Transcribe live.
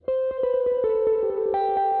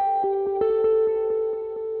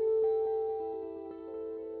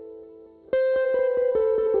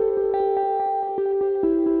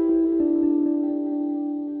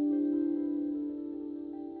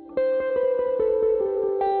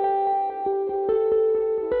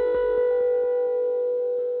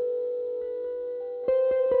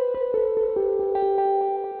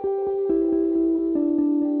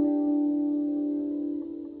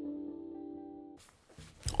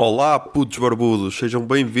Olá, putos barbudos, sejam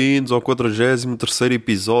bem-vindos ao 43º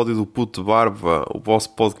episódio do Puto Barba, o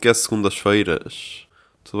vosso podcast segundas-feiras.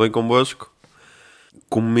 Tudo bem convosco?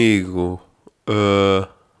 Comigo,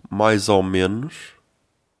 mais ou menos,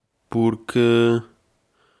 porque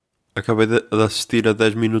acabei de assistir a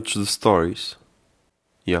 10 minutos de stories.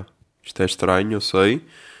 Isto é estranho, eu sei.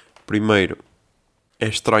 Primeiro, é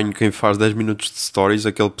estranho quem faz 10 minutos de stories,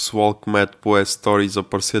 aquele pessoal que mete bué stories a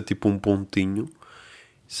parecer tipo um pontinho.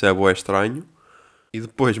 Isso é bué estranho. E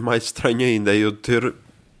depois, mais estranho ainda, é eu ter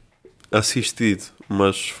assistido,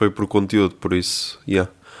 mas foi por conteúdo, por isso,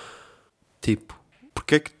 Tipo,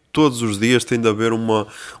 porque é que todos os dias tem de haver uma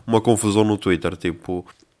confusão no Twitter? Tipo,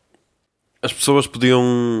 as pessoas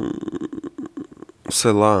podiam,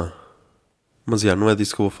 sei lá, mas não é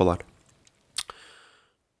disso que eu vou falar.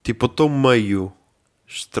 Tipo, eu estou meio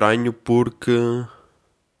estranho porque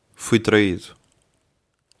fui traído.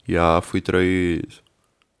 Fui traído.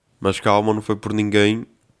 Mas calma, não foi por ninguém,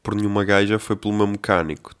 por nenhuma gaja, foi pelo meu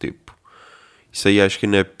mecânico, tipo. Isso aí acho que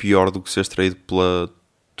ainda é pior do que seres traído pela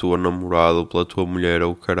tua namorada ou pela tua mulher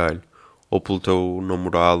ou caralho. Ou pelo teu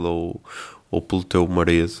namorado ou pelo teu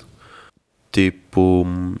marido. Tipo,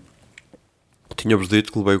 tinha-vos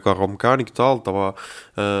dito que levei o carro ao mecânico e tal, estava,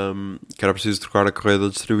 que era preciso trocar a correia da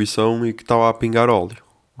distribuição e que estava a pingar óleo.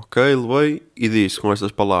 Ok, levei e disse com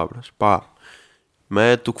estas palavras, pá,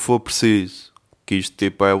 mete o que for preciso. Que isto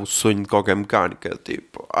tipo é o sonho de qualquer mecânico. É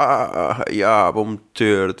tipo, vou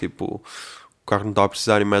meter, tipo, o carro não está a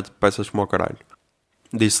precisar e mete peças como ao caralho.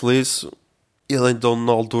 Disse-lhe isso. Ele então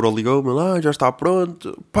na altura ligou-me, já está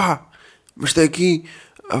pronto, pá, mas tem aqui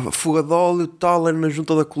a fuga de óleo e tal, é na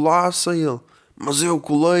junta da colaça. E ele, mas eu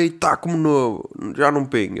colei, está como novo, já não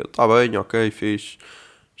pinga. Está bem, ok, fixe.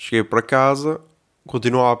 Cheguei para casa,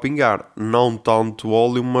 continuava a pingar, não tanto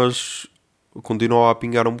óleo, mas continuava a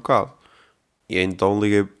pingar um bocado. E então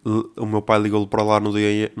o meu pai ligou-lhe para lá no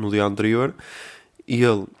dia anterior e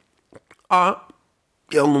ele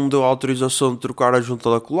não me deu autorização de trocar a junta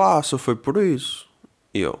da colaça, foi por isso.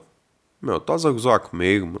 E eu, estás a gozar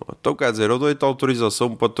comigo, meu. Então quer dizer, eu dei-te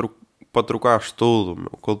autorização para trocares tudo,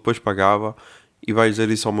 meu, que eu depois pagava e vais dizer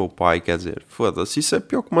isso ao meu pai, quer dizer, foda-se, isso é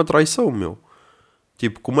pior que uma traição, meu.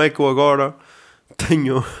 Tipo, como é que eu agora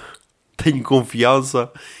tenho, tenho confiança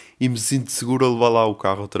e me sinto seguro a levar lá o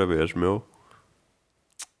carro outra vez, meu?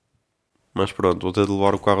 Mas pronto, vou ter de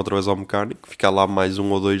levar o carro outra vez ao mecânico, ficar lá mais 1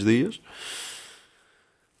 ou 2 dias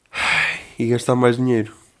e gastar mais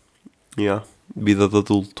dinheiro. Vida de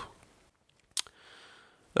adulto.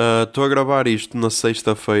 Estou a gravar isto na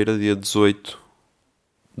sexta-feira, dia 18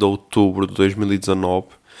 de outubro de 2019.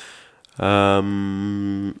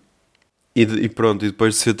 E pronto, e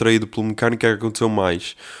depois de ser traído pelo mecânico, o que é que aconteceu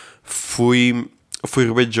mais? Fui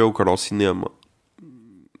rever Joker ao cinema.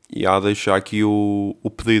 E há deixar aqui o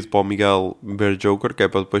pedido para o Miguel ver Joker, que é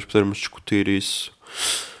para depois podermos discutir isso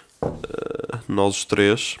nós os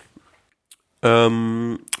três.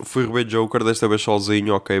 Fui rever Joker, desta vez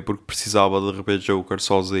sozinho, ok, porque precisava de rever Joker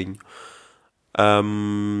sozinho.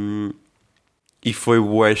 E foi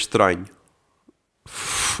bué estranho.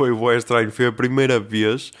 Foi bué estranho. Foi a primeira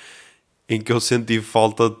vez em que eu senti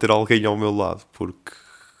falta de ter alguém ao meu lado, porque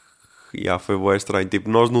foi bué estranho. Tipo,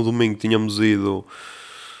 nós no domingo tínhamos ido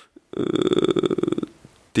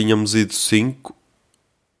 5,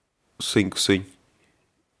 sim.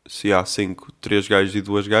 Se há 5, 3 gajos e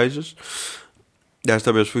 2 gajas.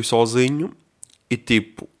 Desta vez fui sozinho e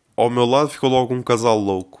tipo, ao meu lado ficou logo um casal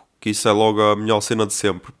louco, que isso é logo a melhor cena de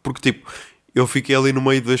sempre. Porque tipo, eu fiquei ali no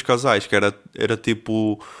meio de 2 casais, que era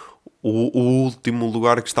tipo o último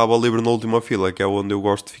lugar que estava livre na última fila, que é onde eu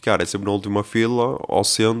gosto de ficar. É sempre na última fila, ao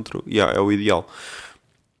centro, é o ideal.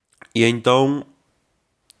 E então,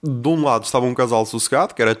 de um lado estava um casal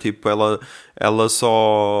sossegado, que era tipo, ela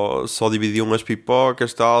só dividia umas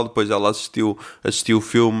pipocas, tal, depois ela assistiu o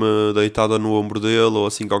filme deitada no ombro dele, ou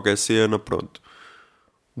assim qualquer cena, pronto.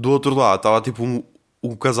 Do outro lado estava tipo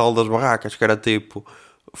um casal das barracas, que era tipo,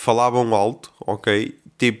 falavam alto, ok?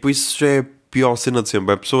 Tipo, isso já é a pior cena de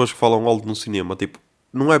sempre, é pessoas que falam alto no cinema, tipo,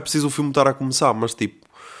 não é preciso o filme estar a começar, mas tipo,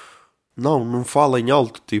 não falem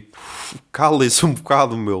alto, tipo, calem-se um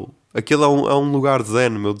bocado, meu. Aquilo é um lugar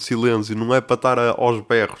zen, meu, de silêncio, não é para estar aos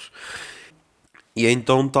berros. E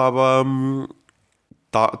então estavam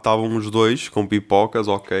os dois com pipocas,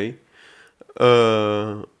 ok.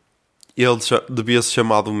 Ele devia se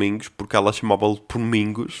chamar Domingos, porque ela chamava-lhe por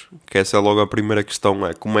Domingos, que essa é logo a primeira questão,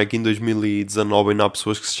 é como é que em 2019 ainda há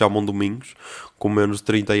pessoas que se chamam Domingos, com menos de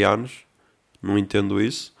 30 anos, não entendo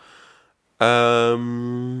isso.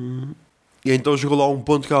 E então chegou lá um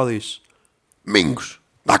ponto que ela disse: Domingos,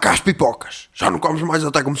 dá cá as pipocas, já não comes mais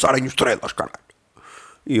até começarem os trailers, caralho.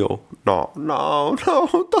 E eu, não,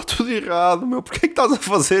 está tudo errado, meu. Porquê é que estás a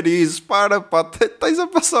fazer isso? Para, pá, estás a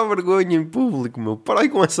passar vergonha em público, meu. Para aí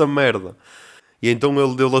com essa merda. E então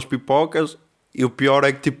ele deu as pipocas e o pior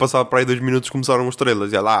é que, tipo, passado para aí 2 minutos começaram as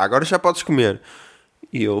estrelas. E ela, agora já podes comer.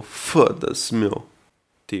 E eu, foda-se, meu.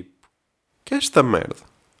 Tipo, que é esta merda?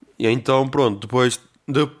 E então, pronto,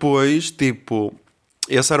 depois, tipo,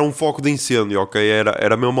 esse era um foco de incêndio, ok?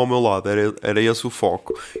 Era mesmo ao meu lado, era esse o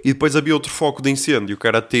foco. E depois havia outro foco de incêndio, que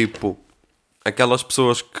era tipo, aquelas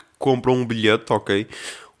pessoas que compram um bilhete, ok?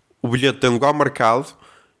 O bilhete tem lugar marcado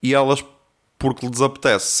e elas, porque lhes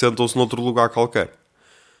apetece, sentam-se noutro lugar qualquer.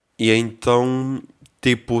 E então,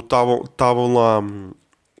 tipo, estavam lá,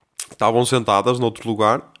 estavam sentadas noutro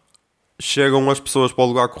lugar. Chegam as pessoas para o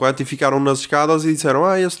lugar correto e ficaram nas escadas e disseram,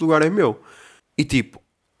 esse lugar é meu. E tipo,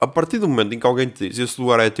 a partir do momento em que alguém te diz esse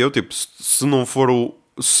lugar é teu, tipo, se não for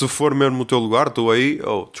se for mesmo o teu lugar, tu aí,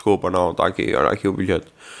 desculpa, não, está aqui, olha aqui o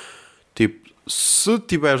bilhete. Tipo, se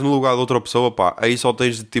estiveres no lugar de outra pessoa, pá, aí só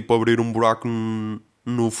tens de tipo abrir um buraco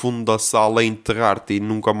no fundo da sala e enterrar-te e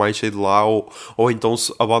nunca mais sair de lá, ou então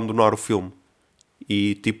abandonar o filme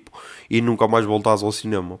e tipo, e nunca mais voltares ao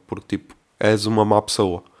cinema, porque tipo, és uma má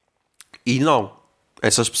pessoa. E não,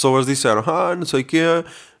 essas pessoas disseram, não sei o quê,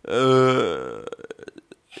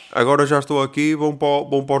 agora já estou aqui, vão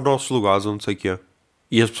para os nossos lugares, ou não sei o quê.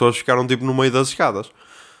 E as pessoas ficaram tipo no meio das escadas.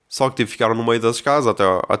 Só que tipo, ficaram no meio das escadas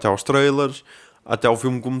até aos trailers, até o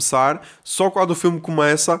filme começar. Só quando o filme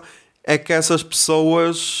começa é que essas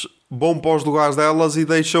pessoas vão para os lugares delas e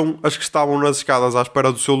deixam as que estavam nas escadas à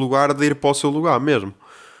espera do seu lugar de ir para o seu lugar mesmo.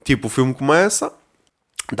 Tipo, o filme começa,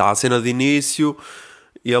 dá a cena de início,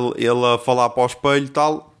 ele a falar para o espelho e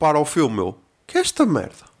tal, para o filme, meu. Que é esta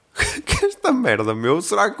merda? Que é esta merda, meu?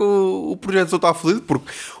 Será que o projeto está fodido?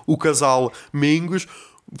 Porque o casal Mingos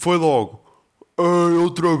foi logo. Ei,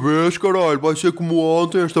 outra vez, caralho, vai ser como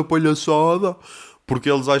ontem, esta palhaçada. Porque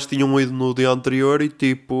eles acho que tinham ido no dia anterior e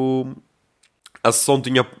tipo... A sessão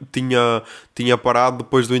tinha parado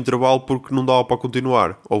depois do intervalo porque não dava para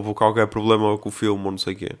continuar. Houve qualquer problema com o filme ou não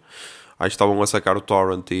sei o quê. Acho que estavam a sacar o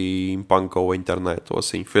torrent e empancou a internet ou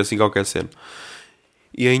assim. Foi assim qualquer cena.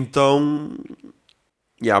 E então...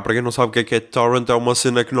 para quem não sabe o que é torrent, é uma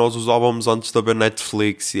cena que nós usávamos antes de haver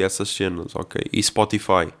Netflix e essas cenas, ok? E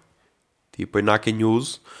Spotify. Tipo, ainda há quem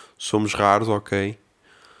use. Somos raros, ok?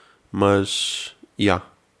 Mas,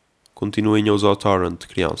 continuem a usar o torrent,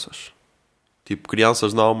 crianças. Tipo,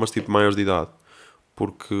 crianças não, mas tipo maiores de idade.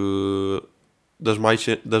 Porque das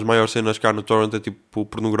maiores cenas que há no torrent é tipo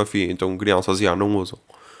pornografia. Então crianças, não usam.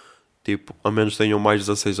 Tipo, a menos tenham mais de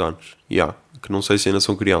 16 anos. Que não sei se ainda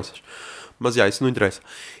são crianças. Mas isso não interessa.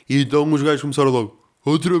 E então os gajos começaram logo.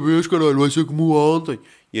 Outra vez, caralho, vai ser como ontem.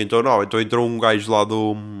 E então então entrou um gajo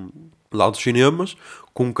lá dos cinemas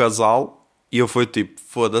com um casal. E eu fui tipo,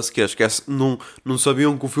 foda-se que esquece. Não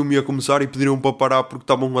sabiam que o filme ia começar e pediram para parar porque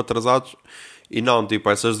estavam atrasados. E não, tipo,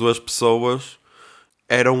 essas duas pessoas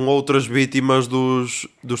eram outras vítimas dos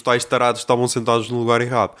tais tarados que estavam sentados no lugar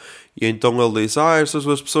errado. E então ele disse, estas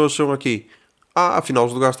duas pessoas são aqui. Afinal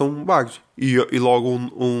os lugares estão vagos. E logo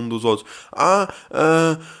um dos outros,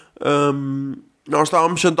 nós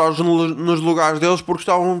estávamos sentados nos lugares deles porque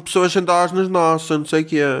estavam pessoas sentadas nos nossos, não sei o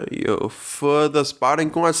que é. E eu, foda-se, parem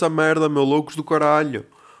com essa merda, meu, loucos do caralho.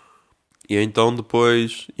 E então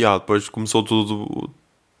depois começou tudo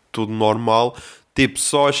normal. Tipo,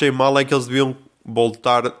 só achei mal é que eles deviam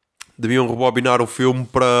rebobinar o filme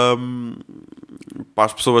para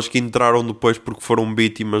as pessoas que entraram depois porque foram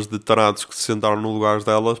vítimas de tarados que se sentaram no lugar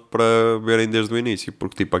delas para verem desde o início,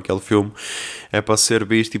 porque tipo, aquele filme é para ser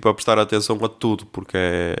visto e para prestar atenção a tudo, porque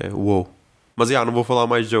é uou. Mas não vou falar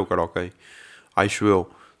mais de Joker, ok? Acho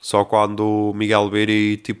eu. Só quando o Miguel vir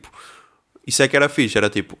e tipo, isso é que era fixe, era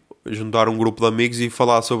tipo juntar um grupo de amigos e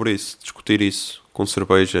falar sobre isso, discutir isso com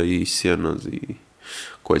cerveja e cenas e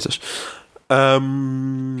coisas.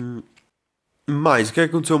 Mais, o que é que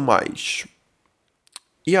aconteceu mais?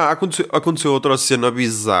 Aconteceu outra cena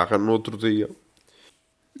bizarra no outro dia.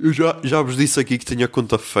 Eu já vos disse aqui que tinha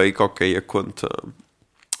conta fake, ok? A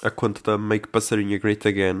conta da Make Passarinha Great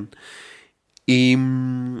Again. E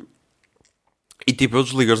tipo, eu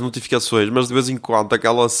desligo as notificações, mas de vez em quando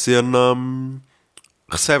aquela cena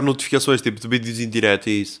recebe notificações tipo de vídeos em direto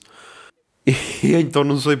e isso. E então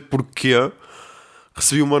não sei porquê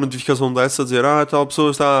recebi uma notificação dessa a dizer tal pessoa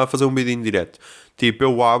está a fazer um vídeo em direto. Tipo,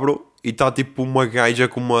 eu abro e está tipo uma gaja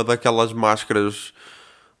com uma daquelas máscaras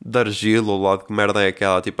de argila ou lá de que merda é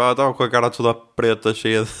aquela. Tipo, estava com a cara toda preta,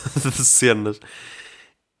 cheia de cenas.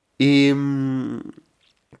 E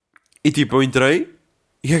tipo, eu entrei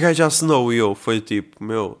e a gaja assinou e eu foi tipo,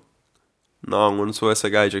 meu, Não, eu não sou essa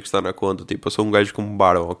gaja que está na conta. Tipo, eu sou um gajo com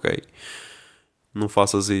barba, ok? Não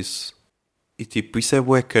faças isso. E tipo, isso é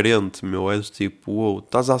bué carente, meu. És tipo, uou,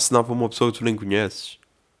 estás a assinar para uma pessoa que tu nem conheces.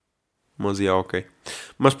 Mas ok.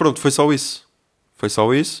 Mas pronto, foi só isso. Foi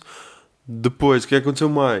só isso. Depois, o que aconteceu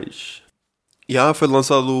mais? Foi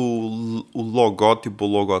lançado o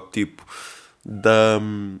logotipo da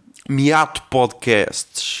Miato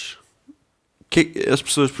Podcasts. As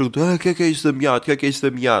pessoas perguntam, o que é isso da Miato? O que é isso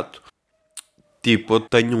da Miato? Tipo, eu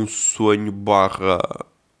tenho um sonho barra...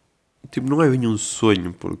 Tipo, não é bem um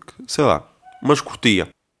sonho, porque, sei lá, mas curtia.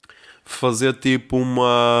 Fazer tipo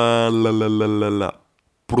uma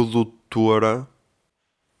produtora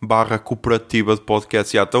barra cooperativa de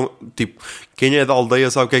podcast. Então, tipo, quem é da aldeia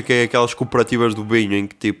sabe o que é aquelas cooperativas do vinho em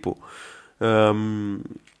que tipo hum,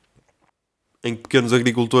 em que pequenos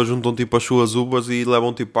agricultores juntam tipo as suas uvas e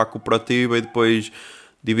levam tipo para a cooperativa e depois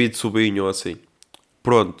divide-se o vinho assim.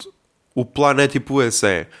 Pronto. O plano é tipo esse,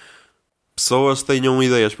 é pessoas que tenham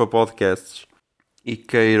ideias para podcasts e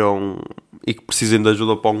queiram e que precisem de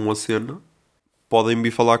ajuda para alguma cena, podem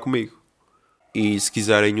vir falar comigo. E se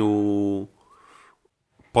quiserem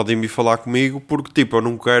podem vir falar comigo porque tipo, eu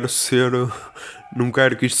não quero ser não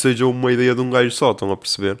quero que isto seja uma ideia de um gajo só, estão a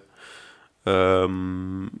perceber?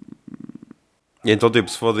 Ahm, e então tipo,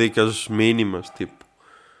 se for dicas mínimas, tipo,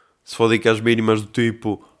 se for dicas mínimas do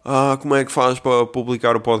tipo, como é que faz para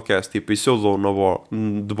publicar o podcast? Tipo, isso eu dou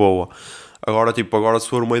de boa. Agora tipo, agora se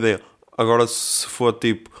for uma ideia, agora se for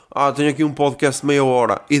tipo, tenho aqui um podcast de meia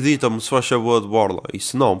hora, edita-me se faz favor de borla.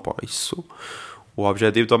 Isso não, pá, isso. O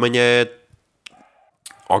objetivo também é,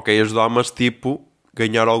 ok, ajudar, mas tipo,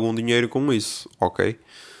 ganhar algum dinheiro com isso, ok?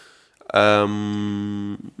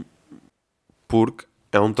 Ahm, porque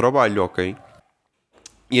é um trabalho, ok?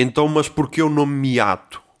 E então, mas porquê o nome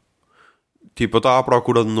Miato? Tipo, eu estava à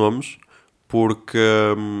procura de nomes, porque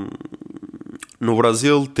no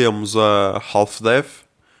Brasil temos a Half Death,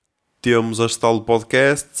 temos a Stalo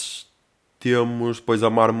Podcasts, temos depois a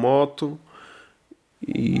Marmoto,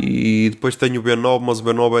 e depois tenho o B9, mas o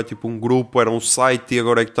B9 é tipo um grupo, era um site e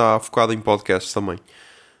agora é que está focado em podcasts também.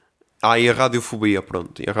 E a Radiofobia,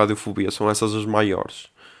 pronto. E a Radiofobia são essas as maiores.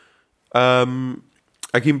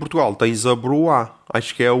 Aqui em Portugal tens a Broa.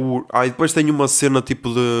 Acho que é o... e depois tem uma cena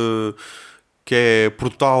tipo de... que é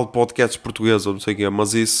Portal Podcasts Português ou não sei o quê.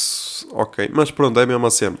 Mas isso... Ok. Mas pronto, é a mesma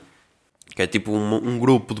cena. Que é tipo um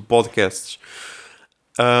grupo de podcasts.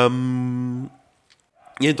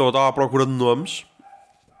 E então eu estava à procura de nomes.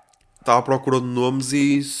 Estava à procura de nomes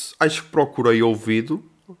e acho que procurei ouvido.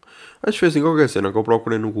 Acho que foi assim qualquer cena que eu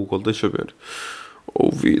procurei no Google. Deixa eu ver.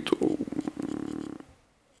 Ouvido.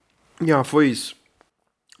 Foi isso.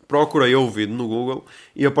 Procurei ouvido no Google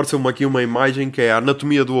e apareceu-me aqui uma imagem que é a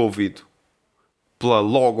anatomia do ouvido. Pela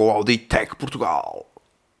logo Auditec Portugal.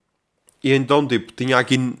 E então, tipo, tinha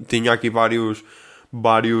aqui vários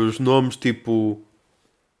nomes, tipo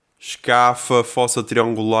escafa, fossa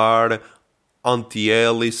triangular,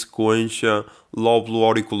 antihélice, concha, lóbulo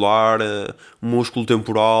auricular, músculo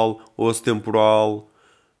temporal, osso temporal,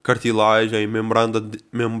 cartilagem,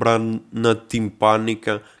 membrana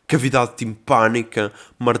timpânica, cavidade timpânica,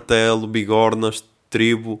 martelo, bigornas,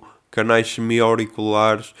 tribo, canais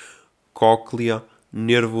semi-auriculares, cóclea,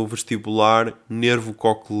 nervo vestibular, nervo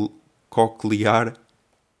coclear,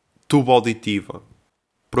 tubo auditiva.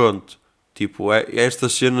 Pronto. Tipo,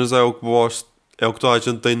 estas cenas é o que é o que toda a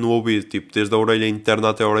gente tem no ouvido, tipo, desde a orelha interna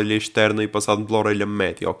até a orelha externa e passando pela orelha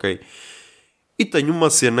média, ok? E tem uma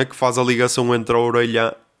cena que faz a ligação entre a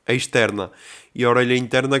orelha externa e a orelha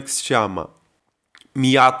interna que se chama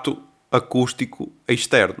miato acústico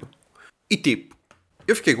externo. E tipo,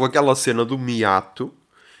 eu fiquei com aquela cena do miato,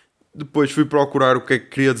 depois fui procurar o que é que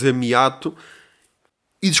queria dizer miato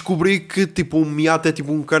e descobri que tipo um miato é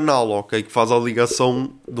tipo um canal, ok? Que faz a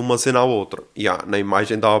ligação de uma cena à outra. Na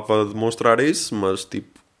imagem dava para demonstrar isso, mas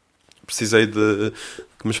tipo, precisei de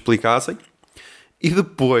que me explicassem. E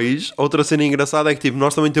depois, outra cena engraçada é que tipo,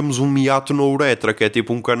 nós também temos um miato na uretra, que é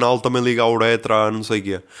tipo um canal que também liga a uretra a não sei o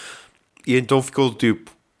quê. E então ficou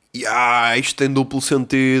tipo, isto tem duplo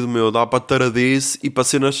sentido, meu, dá para taradice e para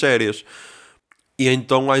cenas sérias. E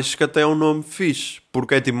então acho que até é um nome fixe,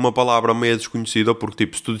 porque é tipo uma palavra meio desconhecida, porque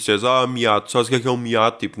tipo, se tu disseres, miato, sabes o que é um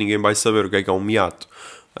miato? Tipo, ninguém vai saber o que é um miato,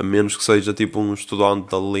 a menos que seja tipo um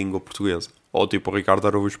estudante da língua portuguesa, ou tipo o Ricardo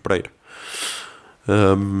Araújo Pereira.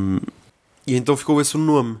 E então ficou esse o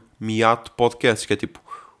nome, Miato Podcast, que é tipo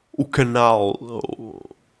o canal.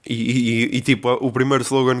 E tipo, o primeiro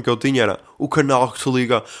slogan que eu tinha era o canal que se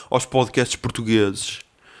liga aos podcasts portugueses.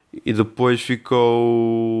 E depois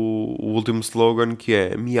ficou o último slogan que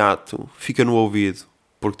é Miato, fica no ouvido.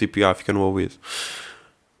 Porque tipo, fica no ouvido.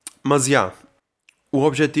 Mas, o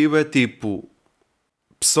objetivo é, tipo,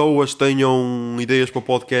 pessoas tenham ideias para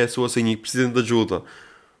podcast ou assim e precisem de ajuda.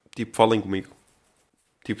 Tipo, falem comigo.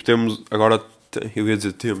 Tipo, temos, agora, eu ia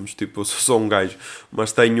dizer temos, tipo, eu sou só um gajo,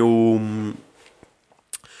 mas tenho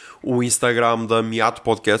o Instagram da Miato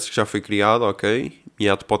Podcast, que já foi criado, ok?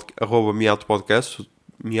 Miato Podcast,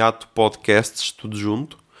 Miato Podcasts, tudo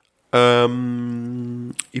junto.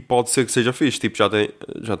 E pode ser que seja fixe, tipo,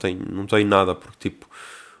 já tem, não tem nada, porque tipo,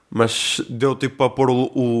 mas deu tipo para pôr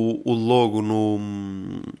o logo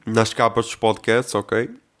nas capas dos podcasts, ok?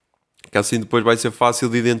 Que assim depois vai ser fácil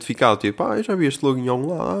de identificar, tipo, eu já vi este logo em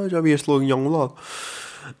algum lado, já vi este logo em algum lado.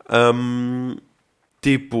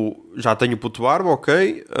 Tipo, já tenho o Puto Barba,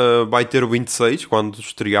 ok? Vai ter o 26 quando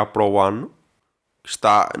estrear para o ano.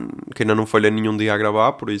 Que ainda não falha nenhum dia a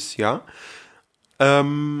gravar, por isso já.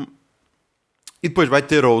 E depois vai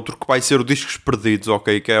ter outro que vai ser o Discos Perdidos,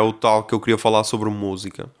 ok? Que é o tal que eu queria falar sobre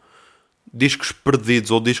música. Discos Perdidos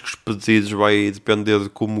ou Discos Pedidos vai depender de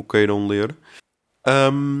como queiram ler.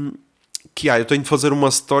 Eu tenho de fazer uma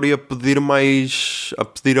story a pedir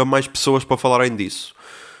a mais pessoas para falarem disso.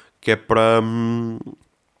 Que é para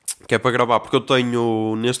gravar, porque eu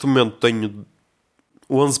tenho, neste momento tenho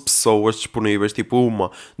 11 pessoas disponíveis, tipo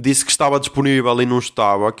uma disse que estava disponível e não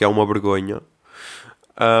estava, que é uma vergonha.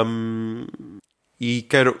 E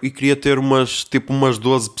queria ter umas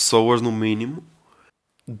 12 pessoas no mínimo.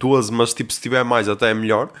 12, mas tipo, se tiver mais até é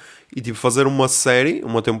melhor. E tipo, fazer uma série,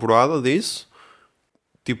 uma temporada disso.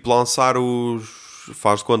 Tipo, lançar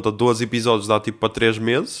faz conta, 12 episódios dá tipo para 3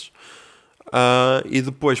 meses. E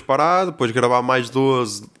depois parar, depois gravar mais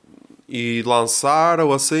 12 e lançar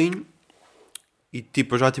ou assim. E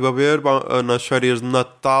tipo, eu já estive a ver nas férias de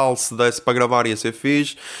Natal, se desse para gravar ia ser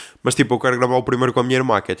fixe. Mas tipo, eu quero gravar o primeiro com a minha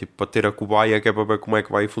irmã, que é tipo para ter a cobaia, que é para ver como é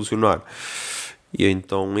que vai funcionar. E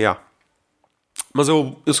então, Mas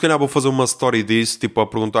eu se calhar vou fazer uma story disso, tipo a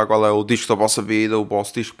perguntar qual é o disco da vossa vida, o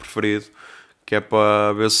vosso disco preferido, que é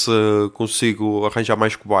para ver se consigo arranjar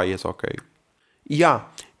mais cobaias, ok? E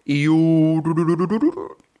o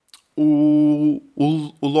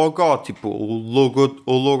logótipo,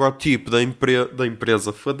 o logotipo da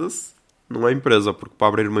empresa, foda-se, não é empresa, porque para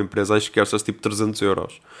abrir uma empresa acho que gastas tipo 300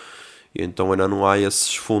 euros. E então ainda não há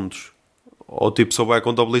esses fundos. Ou tipo, se houver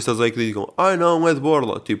contabilistas aí que digam, não, é de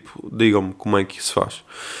borla. Tipo, digam-me como é que isso faz.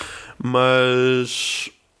 Mas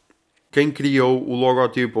quem criou o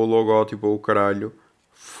logótipo, o caralho,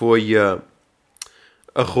 foi a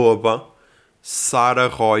arroba Sara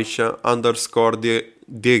Rocha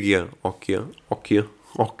 _DG. Ok,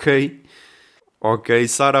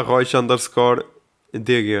 Sara Rocha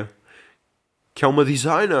 _DG. Que é uma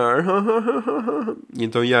designer. E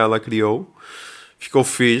então, ela criou. Ficou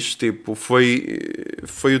fixe, tipo, foi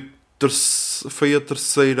a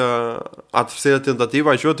terceira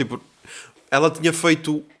tentativa, acho eu, tipo, ela tinha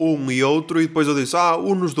feito um e outro e depois eu disse,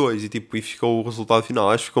 um nos dois, e tipo, e ficou o resultado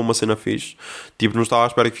final, acho que ficou uma cena fixe, tipo, não estava à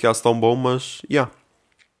espera que ficasse tão bom, mas,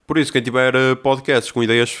 Por isso, quem tiver podcasts com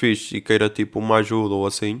ideias fixes e queira, tipo, uma ajuda ou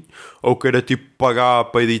assim, ou queira, tipo, pagar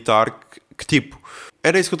para editar, que tipo,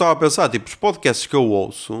 era isso que eu estava a pensar, tipo, os podcasts que eu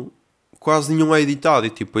ouço quase nenhum é editado.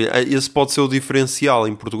 E tipo, esse pode ser o diferencial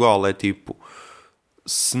em Portugal. É tipo,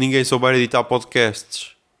 se ninguém souber editar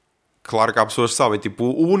podcasts, claro que há pessoas que sabem. Tipo,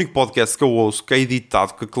 o único podcast que eu ouço que é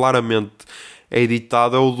editado, que claramente é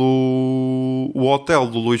editado, é o Hotel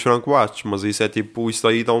do Luís Franco Bastos. Mas isso é tipo, isso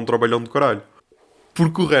aí dá um trabalhão de caralho.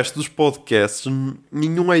 Porque o resto dos podcasts,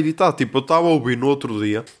 nenhum é editado. Tipo, eu estava a ouvir no outro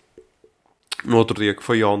dia que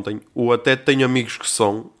foi ontem, o Até Tenho Amigos Que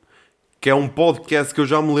São, que é um podcast que eu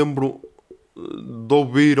já me lembro de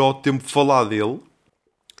ouvir ao tempo de falar dele.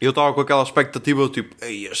 Eu estava com aquela expectativa, tipo,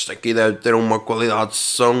 este aqui deve ter uma qualidade de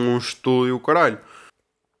som, um estúdio, caralho.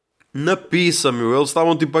 Na pizza, meu, eles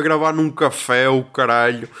estavam tipo a gravar num café, o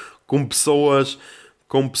caralho, com pessoas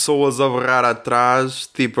a berrar atrás,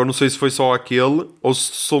 tipo, eu não sei se foi só aquele ou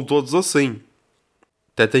se são todos assim.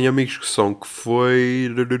 Até tenho amigos que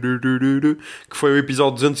foi o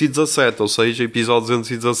episódio 217, ou seja, episódio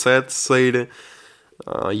 217 sair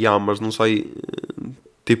mas não sei,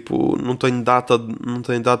 tipo, não tem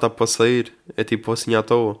data para sair, é tipo assim à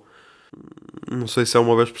toa. Não sei se é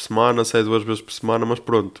uma vez por semana, se é 2 vezes por semana, mas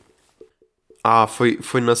pronto.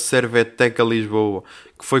 Foi na Serveteca Lisboa,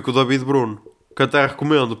 que foi com o David Bruno, que até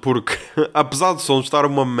recomendo, porque apesar do som estar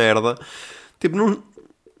uma merda, tipo, não,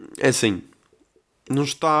 é assim, não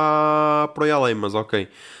está por aí além, mas ok.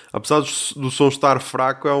 Apesar do som estar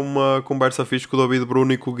fraco, é uma conversa fixe com o David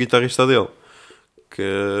Bruno e com o guitarrista dele. Que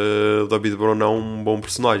o David Bruno é um bom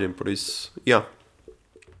personagem, por isso,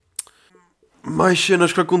 Mais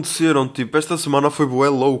cenas que aconteceram, tipo, esta semana foi bué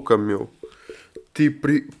louca, meu. tipo,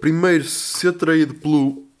 primeiro ser traído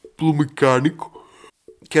pelo mecânico,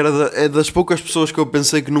 que é das poucas pessoas que eu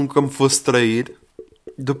pensei que nunca me fosse trair.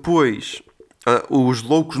 Depois, os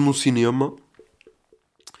loucos no cinema.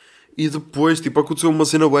 E depois, tipo, aconteceu uma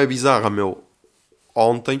cena bem bizarra, meu.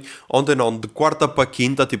 Ontem não, de quarta para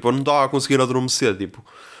quinta, tipo, eu não estava a conseguir adormecer, tipo.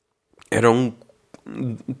 Era um...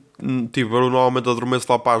 Tipo, eu normalmente adormeço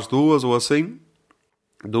lá para as 2 ou assim.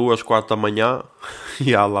 2, 4 da manhã.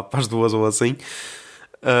 E lá para as 2 ou assim.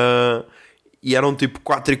 E eram tipo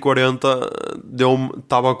 4h40.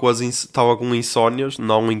 Estava com insónias.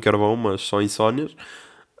 Não em carvão, mas só insónias.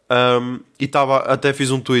 E até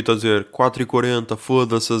fiz um tweet a dizer 4h40,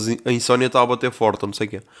 foda-se, a insónia estava a bater forte, não sei o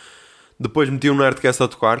quê. Depois meti um Nerdcast a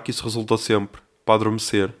tocar, que isso resulta sempre para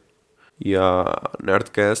adormecer. E a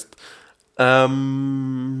Nerdcast.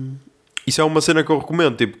 Isso é uma cena que eu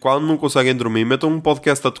recomendo. Tipo, quando não conseguem dormir, metam um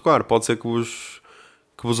podcast a tocar. Pode ser que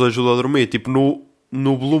vos ajude a dormir. Tipo,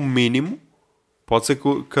 no volume mínimo, pode ser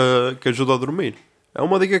que ajude a dormir. É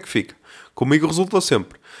uma dica que fica. Comigo resulta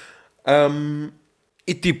sempre.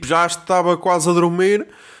 E tipo, já estava quase a dormir.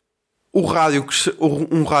 Um rádio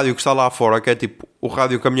que está lá fora, que é tipo o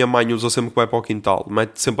rádio que a minha mãe usa sempre que vai para o quintal,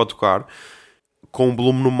 mete sempre a tocar com um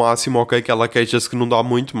volume no máximo, ok? Que ela queixa-se que não dá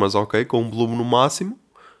muito, mas ok, com um volume no máximo.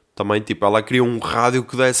 Também, tipo, ela queria um rádio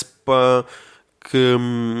que desse para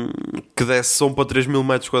que desse som para 3.000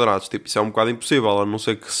 metros quadrados. Tipo, isso é um bocado impossível, a não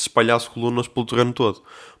ser que se espalhasse colunas pelo terreno todo.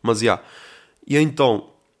 Mas já. E então,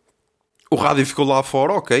 o rádio ficou lá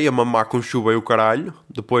fora, ok, a mamar com chuva e o caralho.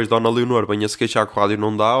 Depois Dona Leonor venha se queixar que o rádio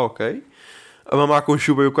não dá, ok. A mamar com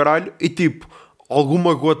chuva e o caralho. E tipo,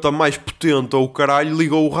 alguma gota mais potente ou o caralho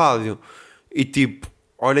ligou o rádio. E tipo,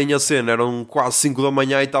 olhem a cena, eram quase 5 da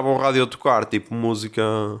manhã e estava o rádio a tocar. Tipo,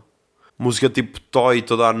 música tipo Toy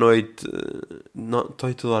toda a noite. Não,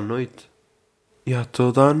 Toy toda a noite?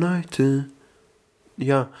 Toda a noite.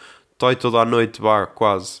 Toy toda a noite, vá,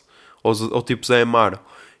 quase. Ou tipo Zé Amaro.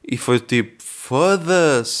 E foi tipo,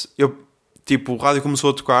 foda-se. Tipo, o rádio começou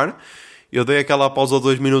a tocar. Eu dei aquela pausa de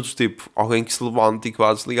 2 minutos, tipo, alguém que se levante e que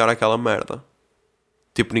vá desligar aquela merda.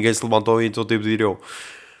 Tipo, ninguém se levantou e então tive de ir eu.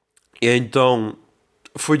 E então,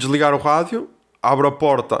 fui desligar o rádio, abro a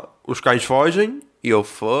porta, os cães fogem e eu,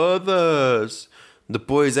 foda-se.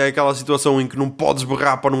 Depois é aquela situação em que não podes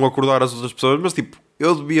berrar para não acordar as outras pessoas, mas tipo,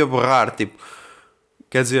 eu devia berrar, tipo.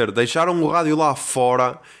 Quer dizer, deixaram o rádio lá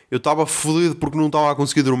fora. Eu estava fodido porque não estava a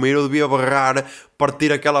conseguir dormir. Eu devia barrar,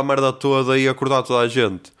 partir aquela merda toda e acordar toda a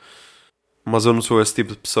gente. Mas eu não sou esse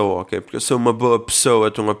tipo de pessoa, ok? Porque eu sou uma boa pessoa,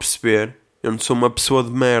 estão a perceber? Eu não sou uma pessoa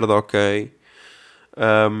de merda, ok?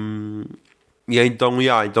 E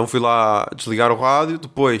então fui lá desligar o rádio.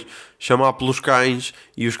 Depois chamar pelos cães.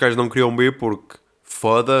 E os cães não queriam vir porque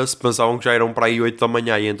foda-se, pensavam que já eram para aí 8 da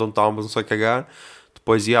manhã. E então estávamos a cagar.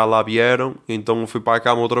 Depois lá vieram, então fui para a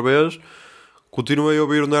cama outra vez, continuei a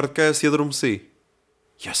ouvir o Nerdcast e adormeci.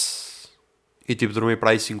 Yes! E tipo, dormi para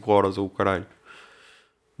aí 5 horas, ou caralho.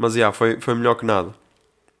 Mas foi melhor que nada.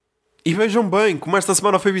 E vejam bem, como esta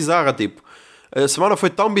semana foi bizarra, tipo. A semana foi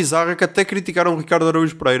tão bizarra que até criticaram o Ricardo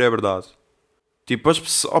Araújo Pereira, é verdade. Tipo, as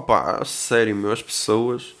pessoas... Opa, sério, meu, as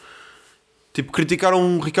pessoas... Tipo,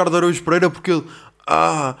 criticaram o Ricardo Araújo Pereira porque ele...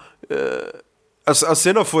 A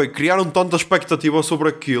cena foi, criaram tanta expectativa sobre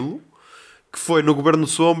aquilo que foi no Governo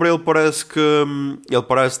Sombra. Ele parece que. Ele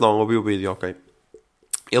parece não, ouvi o vídeo, ok.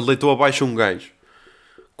 Ele deitou abaixo um gajo.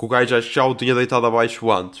 Que o gajo acho que já o tinha deitado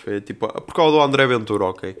abaixo antes. Foi, tipo, por causa do André Ventura,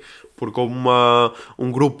 ok. Porque houve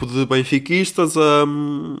um grupo de benfiquistas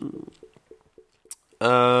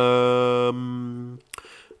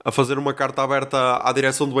a fazer uma carta aberta à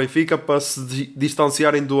direção do Benfica para se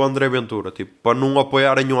distanciarem do André Ventura, tipo, para não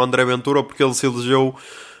apoiarem o André Ventura porque ele se elegeu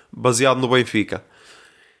baseado no Benfica.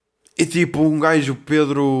 E tipo, um gajo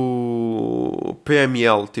Pedro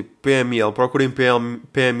PML, tipo PML, procurem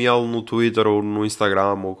PML no Twitter ou no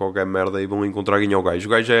Instagram ou qualquer merda e vão encontrar quem é o gajo. O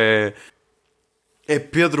gajo é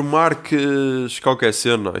Pedro Marques qualquer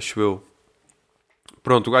cena, acho eu.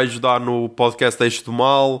 Pronto, o gajo dá no podcast Eixo do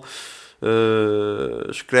Mal.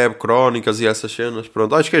 Escreve crónicas e essas cenas.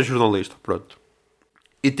 Pronto, acho que é jornalista. Pronto.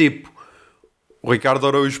 E tipo, o Ricardo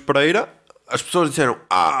Araújo Pereira, as pessoas disseram: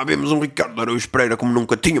 vemos um Ricardo Araújo Pereira como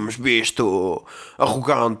nunca tínhamos visto,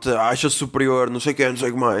 arrogante, acha superior, não sei o que, não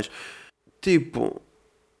sei o que mais. Tipo,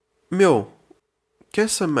 meu, que é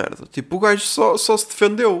essa merda? Tipo, o gajo só se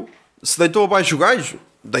defendeu. Se deitou abaixo o gajo,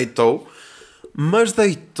 deitou, mas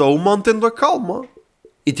deitou mantendo a calma.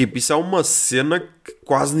 E tipo, isso é uma cena que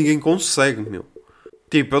quase ninguém consegue, meu.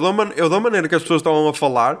 Tipo, eu da maneira que as pessoas estavam a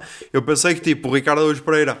falar, eu pensei que tipo, o Ricardo Araújo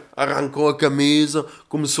Pereira arrancou a camisa,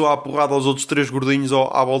 começou a porrada aos outros 3 gordinhos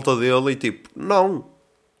à volta dele e tipo, não,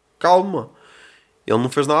 calma. Ele não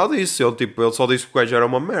fez nada disso. Ele só disse que o gajo era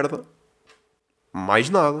uma merda. Mais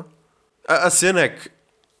nada. A cena é que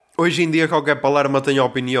hoje em dia qualquer palerma tem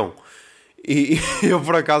opinião. E eu,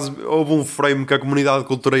 por acaso, houve um frame que a comunidade de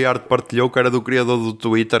Cultura e Arte partilhou, que era do criador do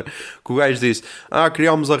Twitter, que o gajo disse: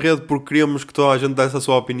 criámos a rede porque queríamos que toda a gente desse a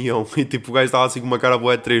sua opinião. E tipo, o gajo estava assim com uma cara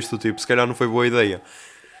boa triste, tipo, se calhar não foi boa ideia.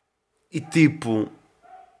 E tipo,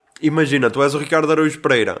 imagina, tu és o Ricardo Araújo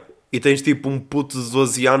Pereira e tens tipo um puto de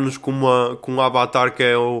 12 anos com um avatar que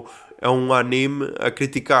é um anime a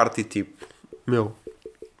criticar-te e tipo, meu.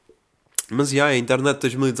 Mas a internet de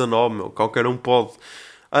 2019, meu, qualquer um pode.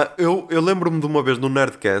 Eu lembro-me de uma vez no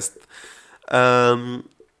Nerdcast,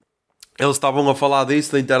 eles estavam a falar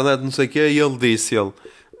disso, da internet, não sei o quê, e ele disse,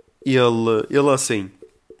 ele assim,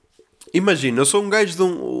 imagina, eu sou um gajo de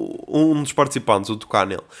um dos participantes, o tocar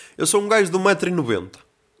nele, eu sou um gajo de 1,90m,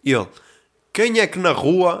 e ele, quem é que na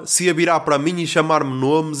rua se ia virar para mim e chamar-me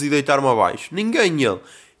nomes e deitar-me abaixo? Ninguém, ele.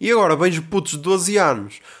 E agora vejo putos de 12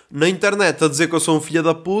 anos na internet a dizer que eu sou um filho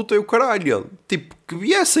da puta e o caralho. Ele. Tipo, que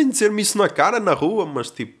viessem dizer-me isso na cara, na rua, mas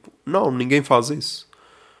tipo, não, ninguém faz isso.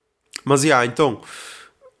 Mas, então...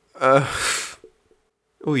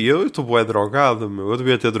 eu estou bué drogado, meu. Eu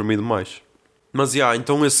devia ter dormido mais. Mas,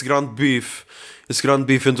 então esse grande bife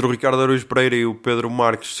entre o Ricardo Araújo Pereira e o Pedro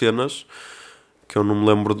Marques Cenas, que eu não me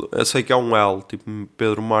lembro... Eu sei que é um L, tipo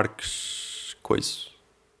Pedro Marques... Coisa...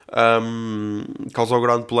 causou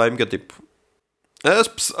grande polémica, tipo,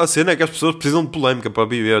 a cena é que as pessoas precisam de polémica para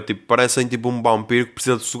viver, tipo, parecem tipo um vampiro que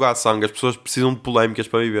precisa de sugar sangue, as pessoas precisam de polémicas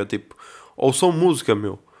para viver, tipo, ou são música,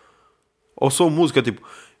 meu, ou são música, tipo,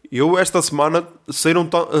 eu esta semana saíram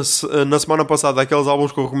na semana passada aqueles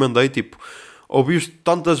álbuns que eu recomendei, tipo, ouvi-os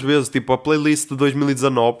tantas vezes, tipo, a playlist de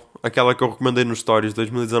 2019, aquela que eu recomendei nos stories,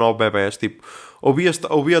 2019 bebés, tipo,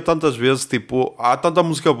 ouvia tantas vezes, tipo, há tanta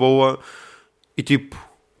música boa e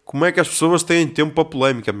tipo, como é que as pessoas têm tempo para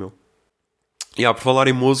polémica, meu? Por falar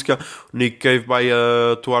em música, o Nick Cave vai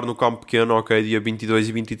atuar no Campo Pequeno, ok, dia 22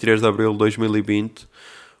 e 23 de abril de 2020.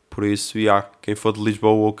 Por isso, quem for de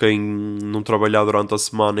Lisboa ou quem não trabalhar durante a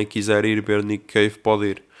semana e quiser ir ver Nick Cave, pode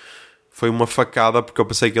ir. Foi uma facada, porque eu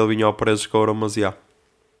pensei que ele vinha ao Preço de Coura, mas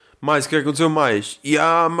Mais, o que aconteceu mais?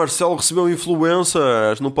 Marcelo recebeu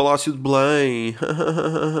influencers no Palácio de Belém.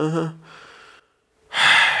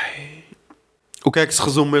 O que é que se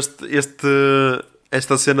resume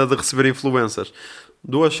esta cena de receber influencers?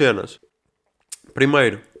 Duas cenas.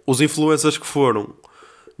 Primeiro, os influencers que foram,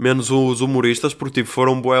 menos os humoristas, porque tipo,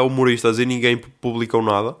 foram bué humoristas e ninguém publicou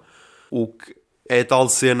nada. O que é tal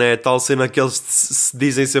cena que eles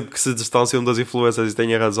dizem sempre que se distanciam das influencers e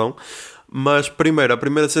têm a razão. Mas primeiro, a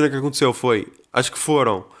primeira cena que aconteceu foi, acho que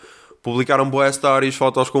publicaram bué stories,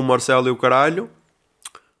 fotos com o Marcelo e o caralho.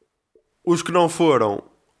 Os que não foram,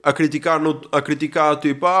 a criticar,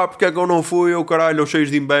 tipo, porque é que eu não fui, eu caralho, cheios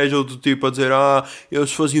de inveja, ou do tipo, a dizer, eu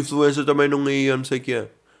se fosse influencer também não ia, não sei o quê.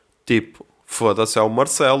 Tipo, foda-se, é o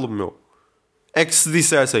Marcelo, meu. É que se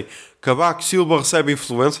dissessem, Cavaco Silva recebe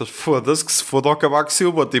influências, foda-se que se foda ao Cavaco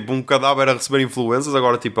Silva, tipo, um cadáver a receber influências,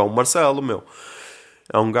 agora tipo, é o Marcelo, meu.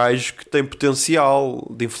 É um gajo que tem potencial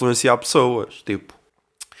de influenciar pessoas, tipo.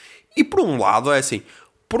 E por um lado é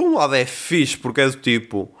fixe, porque é do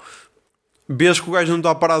tipo... Vês que o gajo não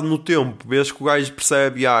está parado no tempo. Vês que o gajo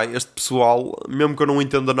percebe, este pessoal, mesmo que eu não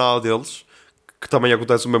entenda nada deles, que também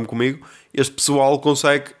acontece o mesmo comigo, este pessoal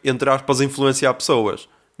consegue, entre aspas, influenciar pessoas.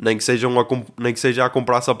 Nem que seja a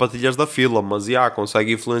comprar sapatilhas da fila, mas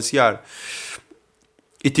consegue influenciar.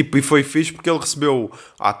 E foi fixe porque ele recebeu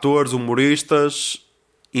atores, humoristas,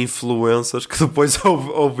 influencers, que depois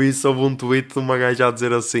houve um tweet de uma gaja a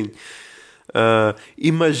dizer assim...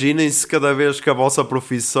 imaginem se cada vez que a vossa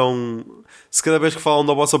profissão, se cada vez que falam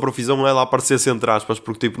da vossa profissão ela aparecesse entre aspas,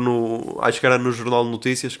 porque tipo acho que era no Jornal de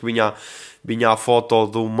Notícias que vinha a foto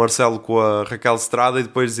do Marcelo com a Raquel Estrada e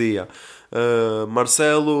depois dizia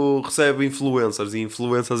Marcelo recebe influencers e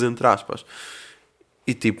influencers entre aspas,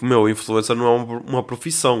 e tipo, influencer não é uma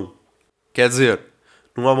profissão, quer dizer,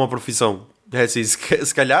 não é uma profissão, é assim,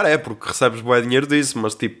 se calhar é porque recebes bué dinheiro disso,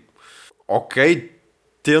 mas tipo, ok,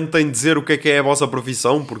 tentem dizer o que é a vossa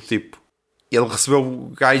profissão, porque tipo, ele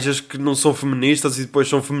recebeu gajas que não são feministas e depois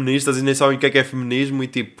são feministas e nem sabem o que é feminismo e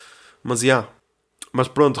tipo, mas mas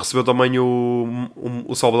pronto, recebeu também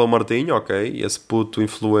o Salvador Martinho, ok, esse puto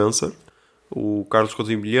influencer, o Carlos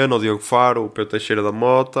Coutinho Vilhena, o Diogo Faro, o Pedro Teixeira da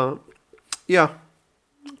Mota,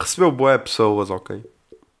 recebeu bué pessoas, ok.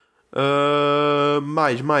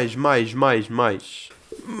 Mais.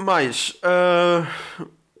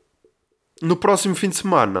 No próximo fim de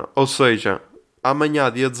semana, ou seja,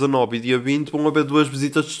 amanhã, dia 19 e dia 20, vão haver 2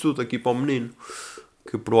 visitas de estudo aqui para o menino,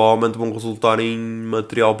 que provavelmente vão resultar em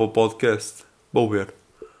material para o podcast. Vou ver.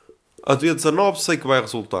 A dia 19 sei que vai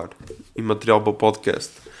resultar em material para o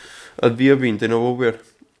podcast. A dia 20 ainda vou ver.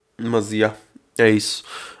 Mas, é isso.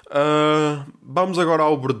 Vamos agora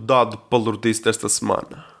ao verdade palurdice desta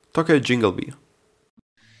semana. Toca aí o jingle, Bia.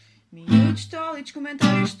 Miúdos tólidos,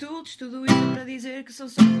 comentários estúpidos, tudo isso para dizer que são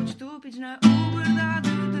só putos estúpidos na verdade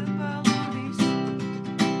de palurdice.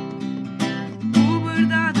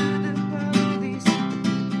 Verdade de palurdice.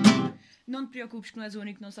 Não te preocupes que não és o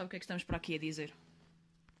único que não sabe o que é que estamos para aqui a dizer.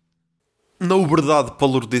 Na verdade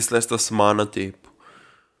palurdice desta semana, tipo,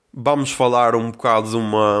 vamos falar um bocado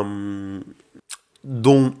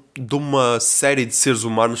de uma série de seres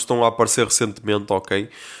humanos que estão a aparecer recentemente, ok?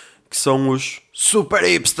 Que são os super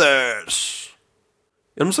hipsters.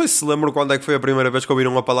 Eu não sei se lembram quando é que foi a primeira vez que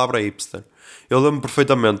ouviram a palavra hipster. Eu lembro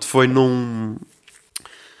perfeitamente. Foi num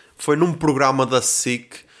programa da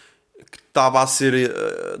SIC que estava a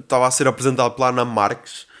ser apresentado pela Ana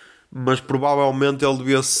Marques, mas provavelmente ele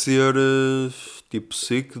devia ser tipo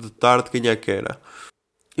SIC de tarde. Quem é que era?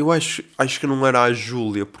 Eu acho que não era a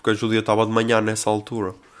Júlia, porque a Júlia estava de manhã nessa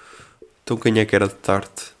altura. Então quem é que era de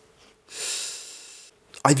tarde?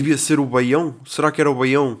 Ai, devia ser o Baião? Será que era o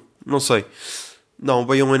Baião? Não sei. Não, o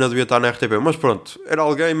Baião ainda devia estar na RTP. Mas pronto, era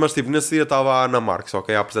alguém, mas tipo, nesse dia estava a Ana Marques,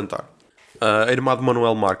 ok, a apresentar. A irmã de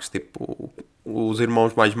Manuel Marques, tipo, os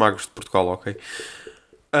irmãos mais magros de Portugal, ok.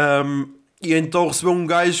 E então recebeu um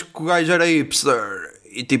gajo que o gajo era hipster.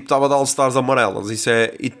 E tipo, estava de all-stars amarelas.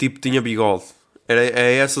 E tipo, tinha bigode.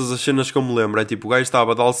 É essas as cenas que eu me lembro. É tipo, o gajo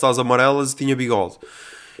estava de all-stars amarelas e tinha bigode.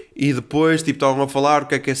 E depois, tipo, estavam a falar o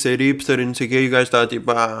que é ser hipster e não sei o quê. E o gajo estava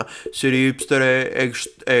tipo, ser hipster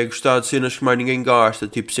é gostar de cenas que mais ninguém gosta.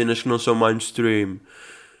 Tipo, cenas que não são mainstream.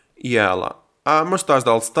 E ela, mas estás de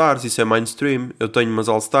All-Stars, isso é mainstream. Eu tenho umas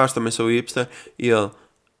All-Stars, também sou hipster. E ele, o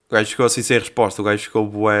gajo ficou assim sem resposta. O gajo ficou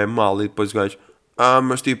bué mal. E depois o gajo,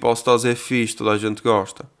 mas tipo, All-Stars é fixe, toda a gente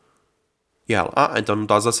gosta. E ela, então não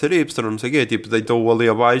estás a ser hipster, não sei o quê. Tipo, deitou-o ali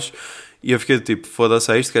abaixo. E eu fiquei tipo,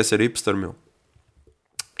 foda-se, é isto que é ser hipster, meu.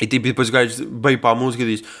 E tipo, depois o gajo veio para a música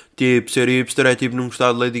e diz, tipo, ser hipster é tipo não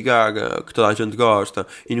gostar de Lady Gaga, que toda a gente gosta,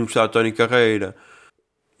 e não gostar de Tony Carreira.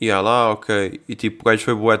 E ela, ok. E tipo, o gajo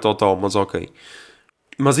foi bué total, mas ok.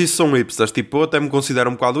 Mas isso são hipsters, tipo, eu até me considero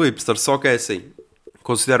um bocado hipster, só que é assim.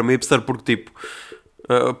 Considero-me hipster porque, tipo,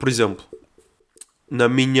 por exemplo, na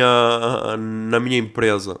minha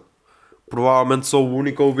empresa, provavelmente sou o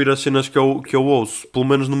único a ouvir as cenas que eu ouço, pelo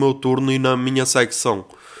menos no meu turno e na minha secção.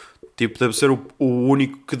 Tipo, deve ser o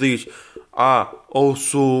único que diz,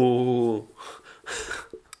 ouço,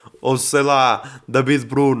 sei lá, David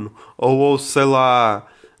Bruno, ou ouço, sei lá,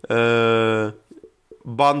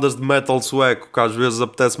 bandas de metal sueco, que às vezes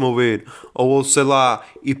apetece-me ouvir, ou ouço, sei lá,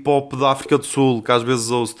 hip-hop da África do Sul, que às vezes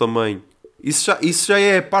ouço também. Isso já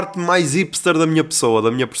é a parte mais hipster da minha pessoa, da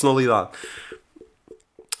minha personalidade.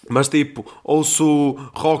 Mas tipo, ouço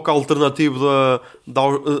rock alternativo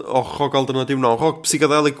rock alternativo não, rock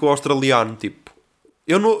psicadélico australiano, tipo.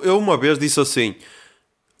 Eu uma vez disse assim,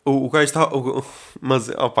 o gajo está... Mas,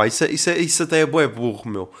 opa, isso até é bué burro,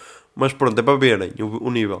 meu. Mas pronto, é para verem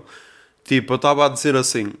o nível. Tipo, eu estava a dizer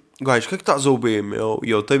assim, gajo, o que é que estás a ouvir, meu? E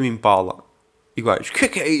eu, Tame Impala. E gajo, o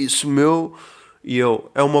que é isso, meu? E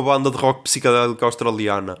eu, é uma banda de rock psicadélica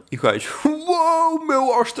australiana. E o gajo, uou,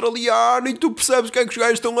 meu, australiano, e tu percebes o que é que os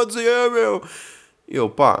gajos estão a dizer, meu? E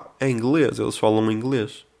eu, é inglês, eles falam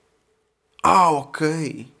inglês.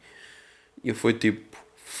 Ok. E eu fui tipo,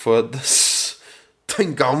 foda-se.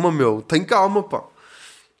 Tem calma, meu, tem calma, pá.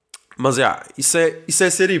 Mas, isso é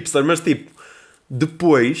ser hipster, mas tipo,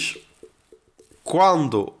 depois,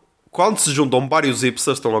 quando se juntam vários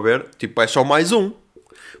hipsters, estão a ver? Tipo, é só mais um.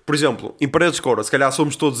 Por exemplo, em Paredes de Coura, se calhar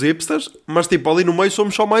somos todos hipsters, mas tipo, ali no meio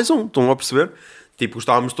somos só mais um. Estão a perceber? Tipo,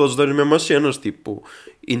 gostávamos todos das mesmas cenas, tipo,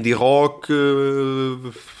 indie rock,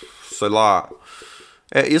 sei lá.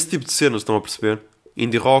 É esse tipo de cenas, estão a perceber?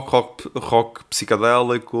 Indie rock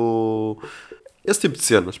psicadélico, esse tipo de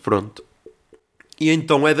cenas, pronto. E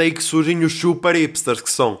então é daí que surgem os super hipsters, que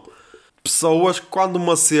são pessoas que quando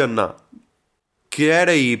uma cena que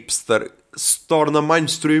era hipster se torna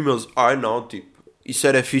mainstream, eles, não, tipo, isso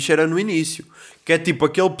era fixe, era no início. Que é tipo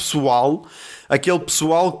aquele pessoal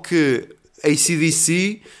que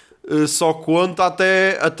AC/DC só conta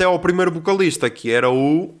até ao primeiro vocalista, que era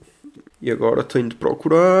o... E agora tenho de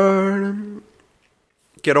procurar...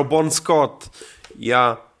 Que era o Bon Scott.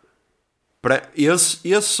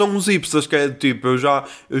 Esses são os hipsters, que é tipo, eu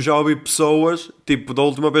já ouvi pessoas, tipo, da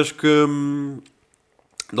última vez que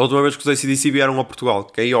os AC/DC vieram a Portugal,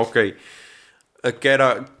 que aí ok,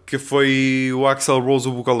 que foi o Axl Rose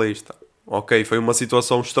o vocalista, ok, foi uma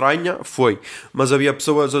situação estranha, foi, mas havia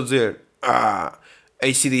pessoas a dizer,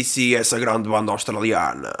 AC/DC, essa grande banda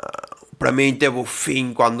australiana, para mim teve o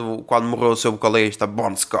fim quando morreu o seu vocalista,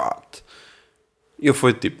 Bon Scott. E eu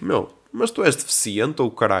fui tipo, meu, mas tu és deficiente ou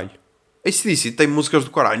o caralho? AC/DC tem músicas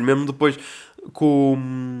do caralho, mesmo depois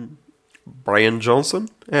com Brian Johnson,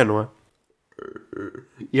 não é?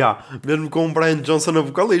 Mesmo com o Brian Johnson a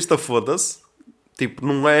vocalista, foda-se. Tipo,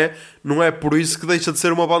 não é por isso que deixa de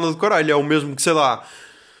ser uma banda do caralho. É o mesmo que, sei lá,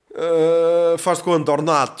 faz de conta,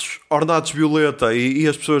 Ornatos Violeta. E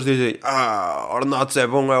as pessoas dizem, Ornatos é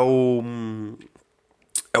bom, é o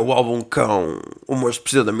álbum Cão. O Meus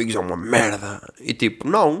Precisa de Amigos é uma merda. E tipo,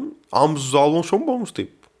 não, ambos os álbuns são bons,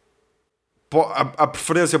 tipo. A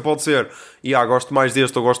preferência pode ser gosto mais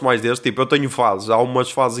deste ou gosto mais deste. Tipo, eu tenho fases. Há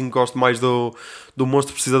umas fases em que gosto mais do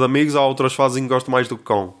Monstro Precisa de Amigos. Há outras fases em que gosto mais do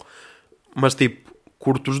Cão. Mas tipo,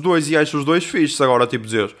 curto os dois e acho os dois fixes. Agora tipo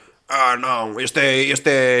dizer, não, este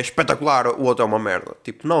é espetacular, o outro é uma merda.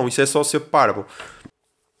 Tipo, não, isso é só ser parvo.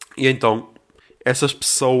 E então, essas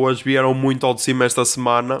pessoas vieram muito ao de cima esta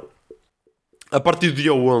semana. A partir do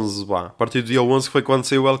dia 11, A partir do dia 11 foi quando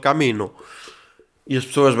saiu El Camino. E as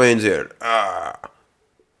pessoas vêm dizer,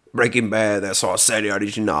 Breaking Bad é só a série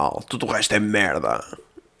original, tudo o resto é merda.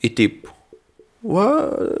 E tipo,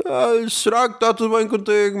 será que está tudo bem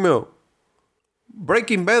contigo, meu?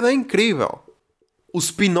 Breaking Bad é incrível. O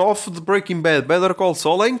spin-off de Breaking Bad, Better Call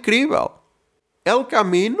Saul, é incrível. El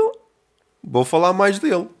Camino, vou falar mais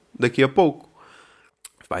dele daqui a pouco.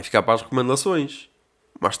 Vai ficar para as recomendações.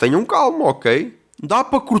 Mas tenham calma, ok? Dá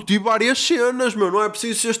para curtir várias cenas, meu. Não é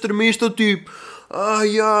preciso ser extremista, tipo...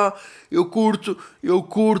 eu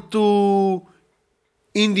curto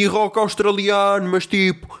indie rock australiano, mas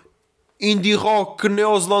tipo... Indie rock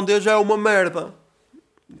neozelandês é uma merda.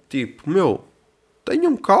 Tipo, meu...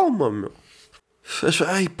 Tenham calma, meu.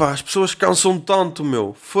 As pessoas cansam tanto,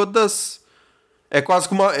 meu. Foda-se. É quase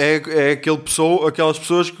como aquelas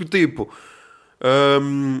pessoas que tipo...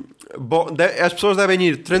 as pessoas devem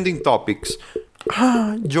ir Trending Topics.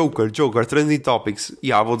 Joker, Trending Topics.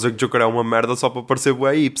 Vou dizer que Joker é uma merda só para parecer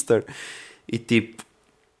bué hipster. E tipo,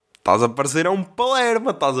 estás a parecer um palerma,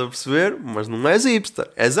 estás a perceber? Mas não és hipster,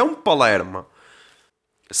 és um palerma.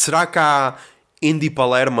 Será que há indie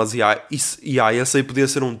palermas? Esse aí podia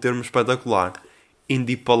ser um termo espetacular.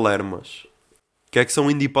 Indie palermas. O que é que são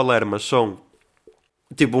indie palermas? São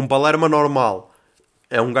tipo um palerma normal.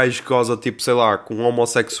 É um gajo que goza tipo, sei lá, com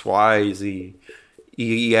homossexuais e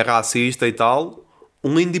é racista e tal.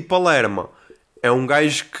 Um indie palerma é um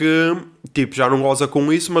gajo que tipo, já não goza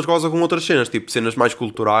com isso, mas goza com outras cenas, tipo cenas mais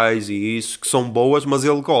culturais e isso, que são boas, mas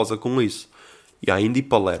ele goza com isso. Indie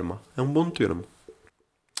palerma é um bom termo.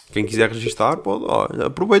 Quem quiser registar, pode,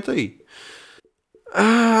 aproveita aí.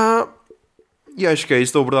 E acho que é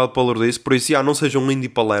isso, obrigado pelo disso. Por isso, não sejam indie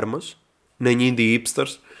palermas, nem indie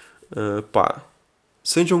hipsters.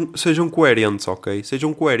 Sejam coerentes, ok?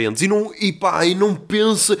 Sejam coerentes. E não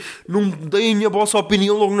pensem, não deem a vossa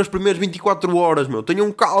opinião logo nas primeiras 24 horas, meu.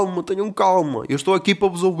 Tenham calma. Eu estou aqui para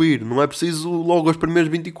vos ouvir. Não é preciso logo as primeiras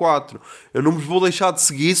 24. Eu não vos vou deixar de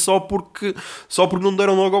seguir só porque não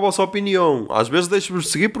deram logo a vossa opinião. Às vezes deixo-vos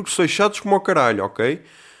seguir porque sois chatos como o caralho, ok?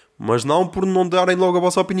 Mas não por não darem logo a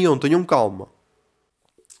vossa opinião. Tenham calma.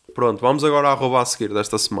 Pronto, vamos agora à arroba a seguir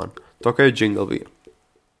desta semana. Toca aí o jingle, Bia.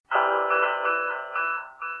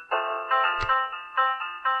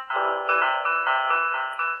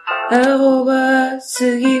 Arroba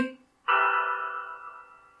seguir.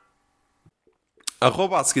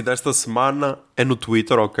 Arroba a seguir desta semana é no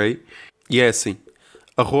Twitter, ok? E é assim.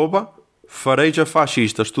 Arroba fareja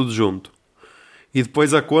fascistas, tudo junto. E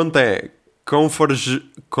depois a conta é cão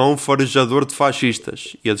farejador de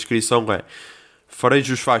fascistas. E a descrição é: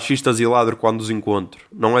 farejo os fascistas e ladro quando os encontro.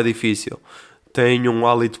 Não é difícil. Tenho um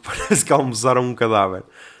hálito, parece que almoçaram um cadáver.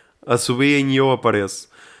 Assobiem e eu apareço.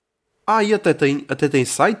 E até tem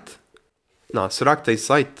site? Não, será que tem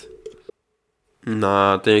site?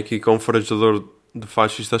 Não, tem aqui confarejador de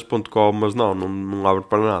fascistas.com, mas não abre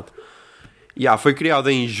para nada. Foi criado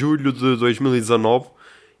em julho de 2019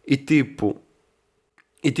 e tipo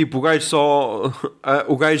o gajo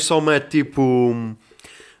só mete tipo,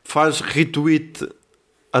 faz retweet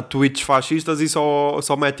a tweets fascistas e só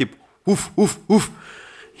mete tipo uf.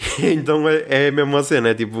 Então é a mesma cena,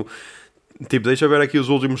 é tipo, deixa eu ver aqui os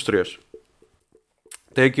últimos 3.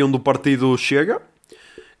 Tem aqui um do partido Chega,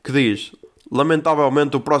 que diz: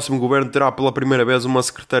 lamentavelmente o próximo governo terá pela primeira vez uma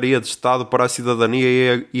Secretaria de Estado para a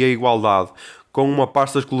Cidadania e a Igualdade, com uma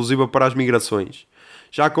pasta exclusiva para as migrações.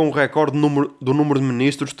 Já com o recorde do número de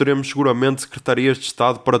ministros, teremos seguramente secretarias de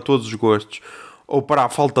Estado para todos os gostos, ou para a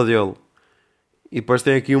falta dele. E depois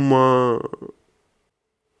tem aqui uma...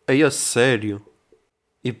 a sério?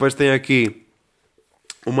 E depois tem aqui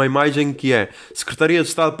uma imagem que é Secretaria de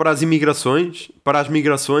Estado para as Imigrações, para as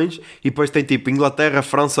Migrações, e depois tem tipo Inglaterra,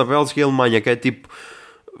 França, Bélgica e Alemanha, que é tipo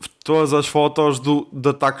todas as fotos de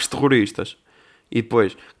ataques terroristas. E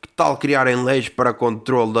depois, que tal criarem leis para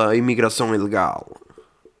controle da imigração ilegal?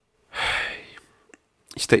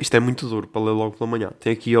 Isto é muito duro para ler logo pela manhã.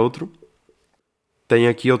 Tem aqui outro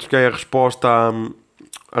que é a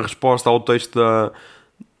resposta ao texto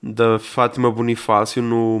da Fátima Bonifácio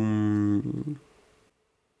no...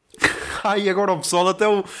 Ai, agora o pessoal até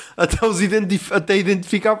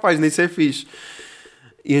identifica a página, isso é fixe.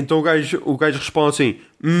 E então o gajo responde assim: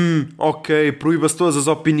 ok, proíba-se todas as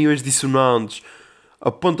opiniões dissonantes.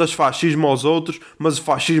 Apontas fascismo aos outros, mas o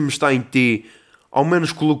fascismo está em ti. Ao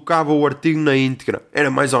menos colocava o artigo na íntegra.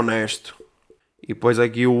 Era mais honesto. E depois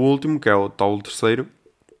aqui o último, que é o terceiro.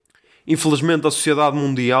 Infelizmente a sociedade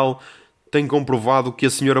mundial tem comprovado o que a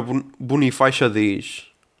senhora Bonifácia diz.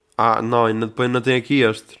 Não, depois ainda tem aqui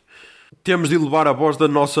este. Temos de elevar a voz da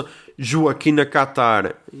nossa Joaquina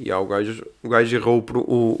Catar. E o gajo errou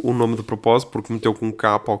o nome de propósito, porque meteu com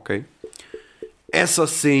capa, ok. Essa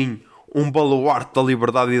sim, um baluarte da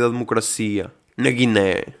liberdade e da democracia. Na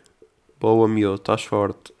Guiné. Boa, miúdo, estás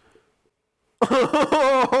forte.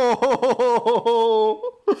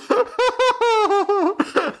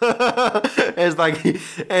 Esta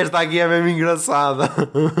aqui é mesmo engraçada.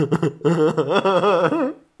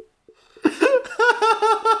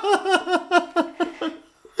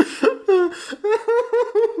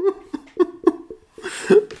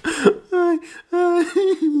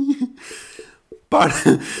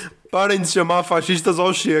 Parem de chamar fascistas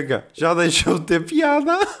ao Chega. Já deixou de ter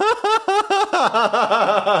piada.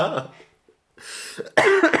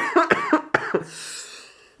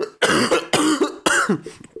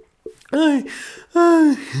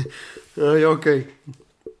 Ok.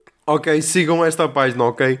 Ok, sigam esta página,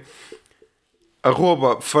 ok?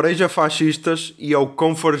 @farejafascistas e ao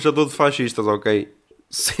cão farejador de fascistas, ok?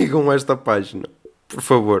 Sigam esta página, por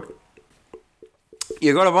favor. E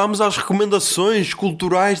agora vamos às recomendações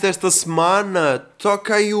culturais desta semana.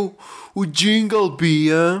 Toca aí o jingle,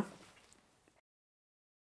 Bia.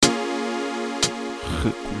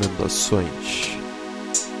 Recomendações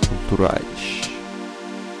culturais.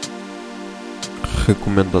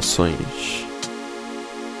 Recomendações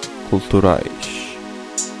culturais.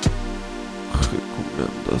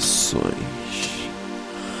 Recomendações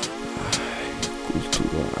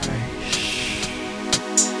culturais.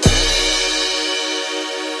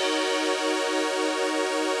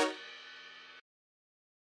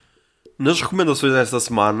 Nas recomendações desta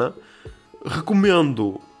semana,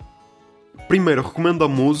 recomendo a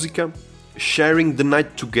música Sharing the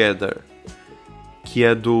Night Together, que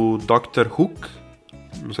é do Dr. Hook.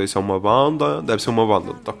 Não sei se é uma banda, deve ser uma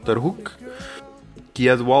banda, Dr. Hook, que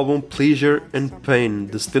é do álbum Pleasure and Pain,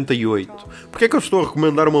 de 78. Porquê é que eu estou a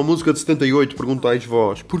recomendar uma música de 78? Perguntais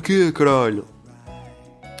vós. Porquê, caralho?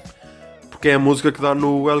 Porque é a música que dá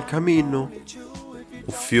no El Camino,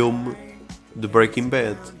 o filme de Breaking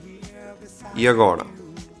Bad. E agora,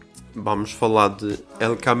 vamos falar de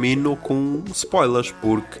El Camino com spoilers,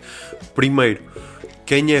 porque, primeiro,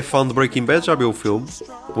 quem é fã de Breaking Bad já viu o filme,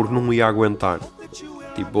 porque não ia aguentar.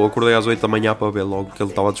 Tipo, eu acordei às 8 da manhã para ver logo que ele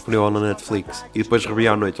estava disponível na Netflix, e depois revi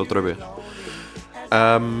à noite outra vez.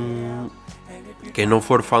 Quem não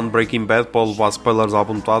for fã de Breaking Bad pode levar spoilers à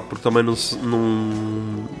vontade, porque também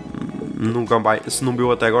nunca vai, se não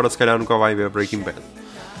viu até agora, se calhar nunca vai ver Breaking Bad.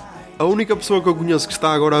 A única pessoa que eu conheço que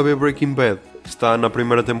está agora a ver Breaking Bad está na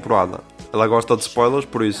primeira temporada. Ela gosta de spoilers,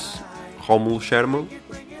 por isso, Rómulo Sherman,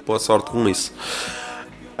 boa sorte com isso.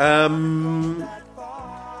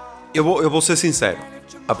 Eu vou ser sincero.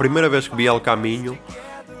 A primeira vez que vi El Caminho,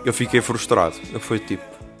 eu fiquei frustrado. Eu fui tipo,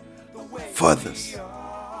 foda-se,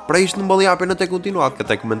 para isto não valia a pena ter continuado. Que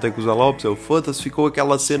até comentei com o Zé Lopes, foda-se, ficou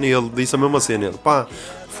aquela cena, e ele disse a mesma cena. Ele,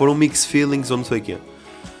 foram mixed feelings ou não sei o quê.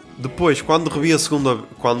 Depois, quando revi,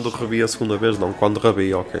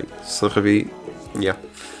 ok. Se revi, yeah.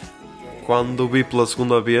 Quando vi pela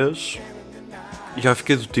segunda vez, já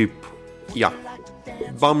fiquei do tipo,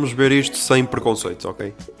 vamos ver isto sem preconceitos,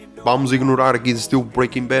 ok? Vamos ignorar que existiu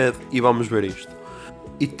Breaking Bad e vamos ver isto.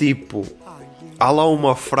 E tipo, há lá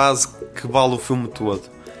uma frase que vale o filme todo.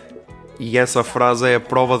 E essa frase é a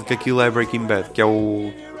prova de que aquilo é Breaking Bad, que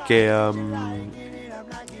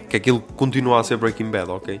aquilo continua a ser Breaking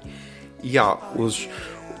Bad, ok? E há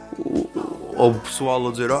o pessoal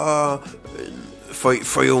a dizer,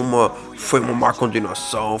 foi uma má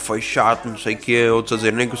continuação, foi chato, não sei o quê. Outros a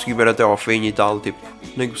dizer, nem consegui ver até ao fim e tal. Tipo,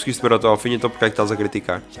 nem conseguiste ver até ao fim, então porque é que estás a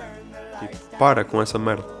criticar? Tipo, para com essa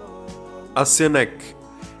merda. A cena é que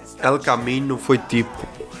El Camino foi tipo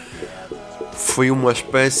foi uma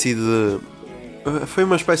espécie de... Foi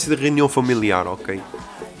uma espécie de reunião familiar, ok?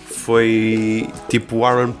 Foi tipo o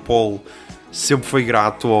Aaron Paul sempre foi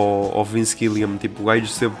grato ao Vince Gilliam. Tipo, o gajo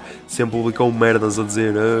sempre publicou merdas a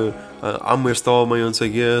dizer amo este homem, não sei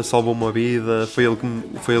o quê, salvou uma vida, foi ele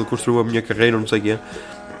que construiu a minha carreira, não sei o quê.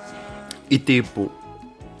 E tipo,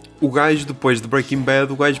 o gajo depois de Breaking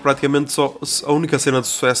Bad, o gajo praticamente só... A única cena de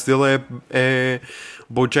sucesso dele é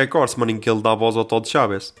BoJack Horseman, em que ele dá voz ao Todd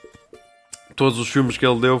Chaves. Todos os filmes que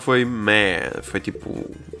ele deu foi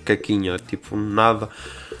tipo caquinha, tipo nada,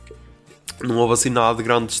 não houve assim nada de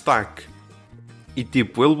grande destaque. E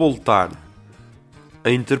tipo, ele voltar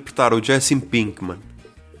a interpretar o Jesse Pinkman,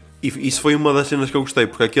 e isso foi uma das cenas que eu gostei,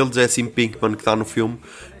 porque aquele Jesse Pinkman que está no filme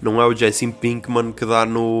não é o Jesse Pinkman que dá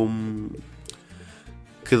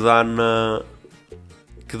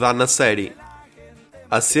na série.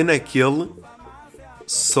 A cena é que ele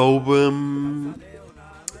soube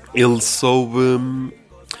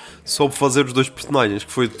fazer os dois personagens,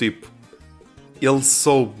 que foi do tipo, ele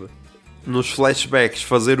soube nos flashbacks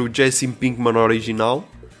fazer o Jesse Pinkman original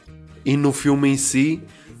e no filme em si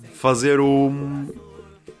fazer o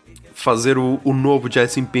novo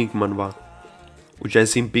Jesse Pinkman, vá. O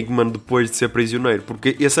Jesse Pinkman depois de ser prisioneiro,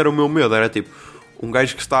 porque esse era o meu medo, era tipo, um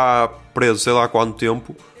gajo que está preso sei lá quanto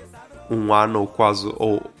tempo, um ano ou quase,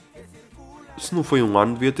 ou se não foi um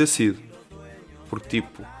ano devia ter sido, porque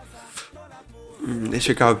tipo,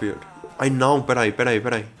 deixa cá ver. Ai não, peraí.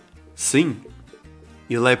 Sim,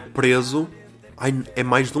 ele é preso. É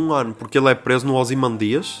mais de um ano, porque ele é preso no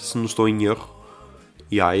Ozymandias, se não estou em erro.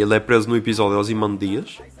 Ele é preso no episódio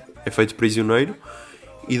Ozymandias, é feito prisioneiro.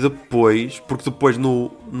 E depois, porque depois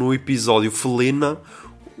no episódio Felina,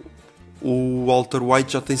 o Walter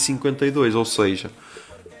White já tem 52, ou seja,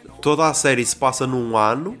 toda a série se passa num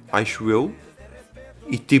ano, acho eu.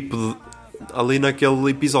 E tipo, ali naquele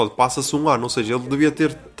episódio passa-se um ano, ou seja, ele devia ter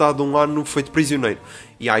estado um ano feito prisioneiro.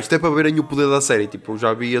 E isto é para verem o poder da série. Tipo, eu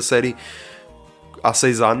já vi a série há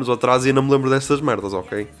 6 anos atrás e não me lembro dessas merdas,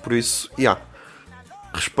 ok? Por isso,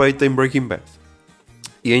 respeitem Breaking Bad.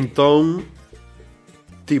 E então,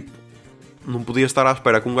 tipo, não podia estar à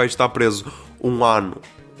espera que um gajo está preso um ano.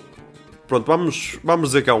 Pronto, vamos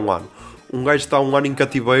dizer que é um ano. Um gajo está um ano em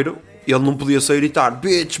cativeiro, ele não podia sair e gritar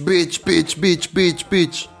bitch.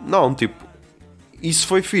 Não, tipo, isso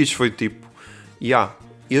foi fixe, foi tipo,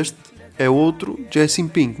 este é outro Jesse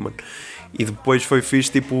Pinkman. E depois foi fixe,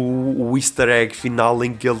 tipo, o easter egg final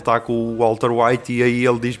em que ele está com o Walter White e aí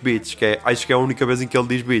ele diz bitch, acho que é a única vez em que ele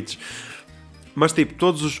diz bitch. Mas tipo,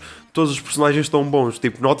 todos os personagens estão bons,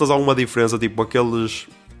 tipo, notas alguma diferença, tipo, aqueles...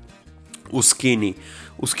 O Skinny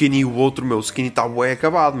e o outro, o Skinny está bué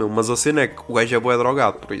acabado, mas a cena é que o gajo é bué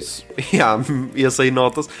drogado, por isso, esse aí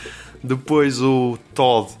nota-se. Depois o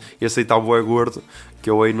Todd, esse aí está bué gordo, que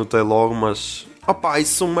eu aí notei logo, mas...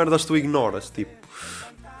 isso são merdas que tu ignoras, tipo.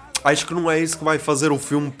 Acho que não é isso que vai fazer o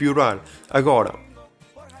filme piorar. Agora,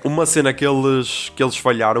 uma cena que eles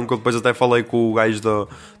falharam, que eu depois até falei com o gajo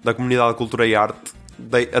da comunidade de cultura e arte,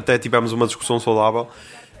 até tivemos uma discussão saudável,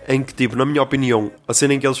 em que, tipo, na minha opinião, a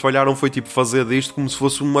cena em que eles falharam foi, tipo, fazer disto como se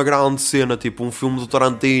fosse uma grande cena, tipo, um filme do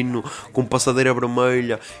Tarantino, com passadeira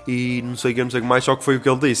vermelha e não sei o que mais, só que foi o que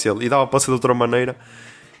ele disse, e dava para ser de outra maneira,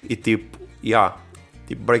 e tipo,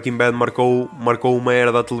 tipo, Breaking Bad marcou uma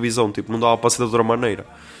era da televisão, tipo, não dava para ser de outra maneira.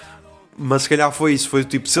 Mas se calhar foi isso, foi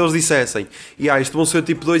tipo, se eles dissessem isto vão ser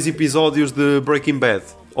tipo 2 episódios de Breaking Bad,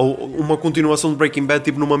 ou uma continuação de Breaking Bad,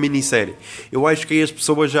 tipo numa minissérie, eu acho que aí as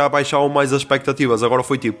pessoas já baixavam mais as expectativas. Agora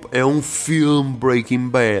foi tipo, é um filme Breaking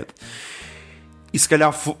Bad, e se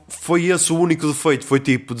calhar foi esse o único defeito, foi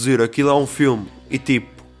tipo, dizer aquilo é um filme, e tipo,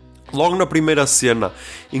 logo na primeira cena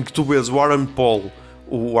em que tu vês o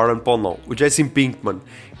Jesse Pinkman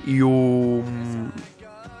e o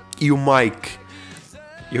Mike.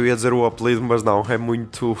 Eu ia dizer o apelido, mas não, é bué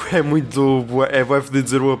fodido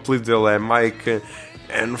dizer o apelido dele, é Mike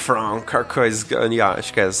and Frank, coisa,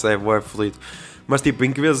 esquece, é bué fodido. Mas tipo,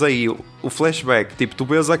 em que vês aí o flashback, tipo, tu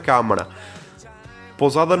vês a câmara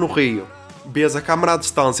pousada no rio, vês a câmara à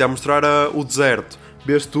distância a mostrar o deserto,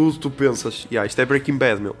 vês tudo, tu pensas, isto é Breaking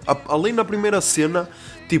Bad, meu. Ali na primeira cena,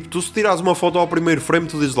 tipo, tu se tirares uma foto ao primeiro frame,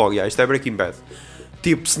 tu dizes logo, isto é Breaking Bad.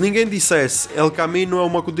 Tipo, se ninguém dissesse El Camino é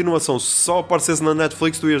uma continuação, se só aparecesse na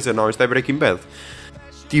Netflix, tu ias dizer, não, isto é Breaking Bad.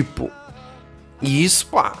 Tipo, e isso,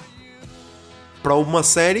 para uma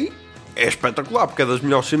série é espetacular, porque é das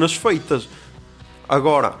melhores cenas feitas.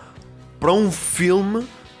 Agora, para um filme,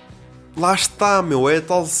 lá está, é a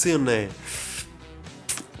tal cena,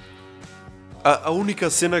 a única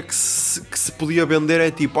cena que se podia vender é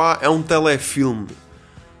tipo, é um telefilme.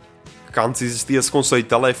 Que antes existia esse conceito de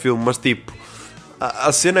telefilme, mas tipo,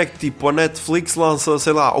 a cena é que tipo, a Netflix lança,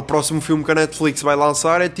 sei lá, o próximo filme que a Netflix vai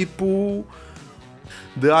lançar é tipo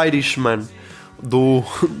The Irishman do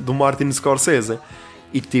Martin Scorsese.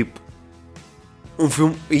 E tipo, um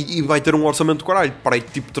filme, e vai ter um orçamento do caralho, para aí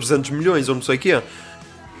tipo 300 milhões ou não sei o quê.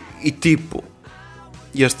 E tipo,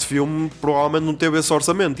 este filme provavelmente não teve esse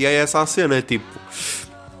orçamento. E é essa a cena, é tipo,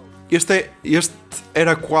 este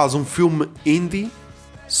era quase um filme indie,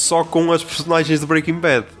 só com as personagens de Breaking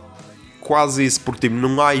Bad. Quase isso, porque tipo,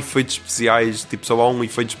 não há efeitos especiais, tipo, só há um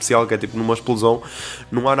efeito especial que é tipo numa explosão,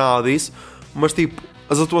 não há nada disso, mas tipo,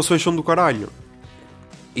 as atuações são do caralho.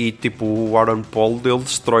 E tipo, o Aaron Paul dele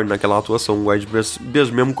destrói naquela atuação, o gajo vês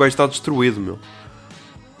mesmo que o gajo está destruído, meu.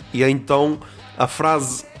 E então a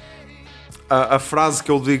frase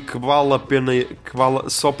que eu digo que vale a pena,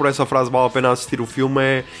 só por essa frase vale a pena assistir o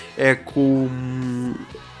filme é que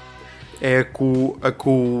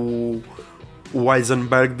o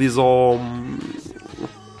Heisenberg diz ao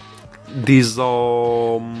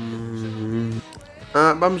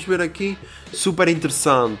vamos ver aqui, super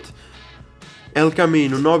interessante. El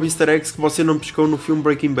Camino, 9 easter eggs que você não pescou no filme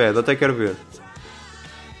Breaking Bad. Até quero ver.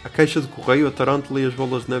 A caixa de correio, a tarântula e as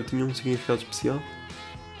bolas de neve tinham um significado especial?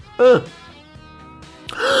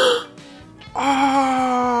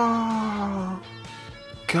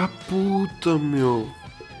 Que puta, meu.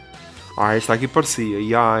 Esta aqui parecia.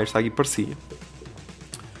 Esta aqui parecia.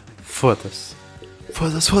 Foda-se.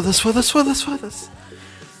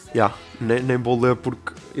 Nem vou ler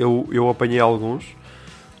porque eu apanhei alguns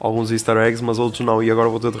easter eggs, mas outros não, e agora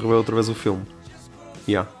vou ter de rever outra vez o filme.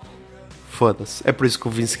 Foda-se. É por isso que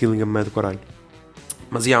o Vince Gilligan me mete o caralho.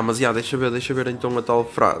 Mas deixa ver então a tal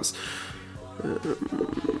frase.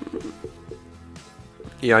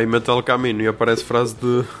 E mete El Camino e aparece frase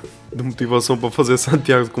de motivação para fazer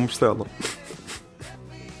Santiago de Compostela.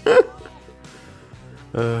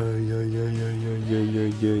 Ai.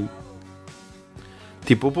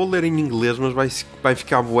 Tipo, eu vou ler em inglês, mas vai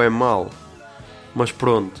ficar bué mal. Mas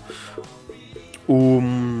pronto.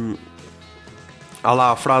 Há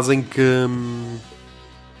lá a frase em que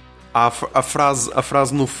a frase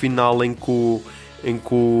no final em que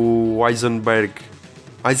o Heisenberg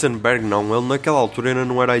não, ele naquela altura ainda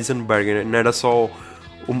não era Heisenberg, ainda era só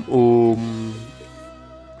o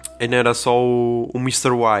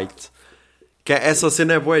Mr. White. Que essa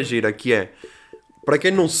cena é boa gira, que é, para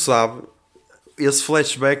quem não sabe, esse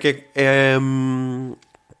flashback é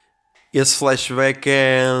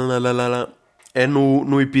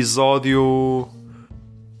no episódio.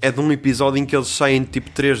 É de um episódio em que eles saem tipo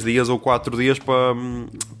 3 dias ou 4 dias para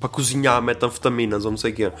cozinhar metanfetaminas ou não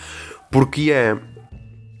sei o quê. Porque é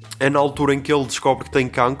na altura em que ele descobre que tem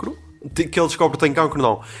cancro.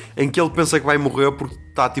 Em que ele pensa que vai morrer porque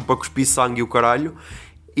está tipo a cuspir sangue e o caralho.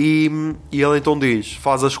 E ele então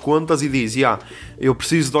faz as contas e diz: eu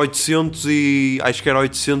preciso de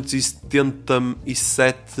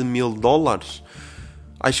 877 mil dólares.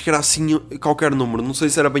 Acho que era assim qualquer número, não sei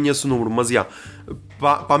se era bem esse o número, mas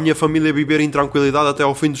para a minha família viver em tranquilidade até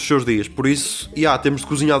ao fim dos seus dias. Por isso, temos de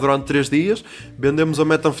cozinhar durante 3 dias, vendemos a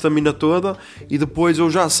metanfetamina toda e depois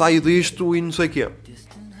eu já saio disto e não sei o quê.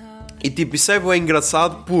 E tipo, isso é bem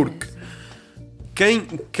engraçado porque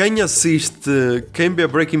quem assiste, quem vê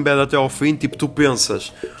Breaking Bad até ao fim, tipo, tu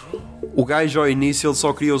pensas, o gajo ao início ele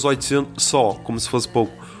só queria os 800, como se fosse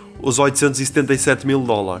pouco, os 877 mil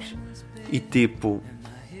dólares.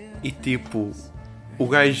 E tipo, o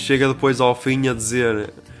gajo chega depois ao fim a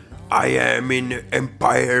dizer I am in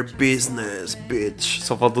Empire Business, bitch.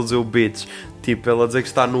 Só falta dizer o bitch. Tipo, ele a dizer que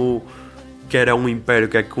está que era um império,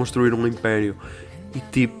 que é construir um império. E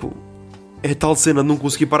tipo, é tal cena de não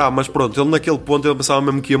conseguir parar. Mas pronto, ele naquele ponto ele pensava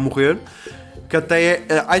mesmo que ia morrer. Que até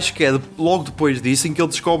acho que é logo depois disso em que ele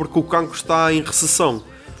descobre que o cancro está em recessão.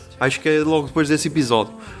 Acho que é logo depois desse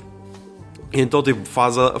episódio. Então tipo,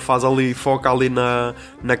 foca ali na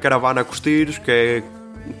caravana com os tiros, que é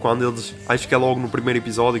quando eles, acho que é logo no primeiro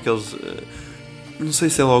episódio que eles, não sei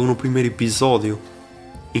se é logo no primeiro episódio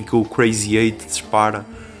em que o Crazy 8 dispara,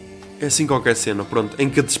 é assim qualquer cena, pronto, em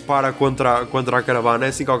que dispara contra a caravana, é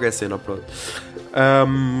assim qualquer cena, pronto.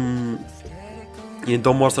 E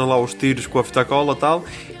então mostram lá os tiros com a fita cola e tal,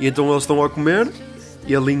 e então eles estão a comer.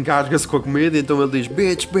 E ele engasga-se com a comida, e então ele diz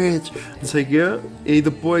bitch, não sei o quê. E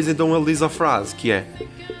depois então ele diz a frase que é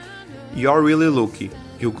You're really lucky,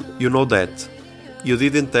 you know that. You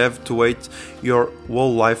didn't have to wait your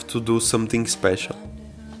whole life to do something special.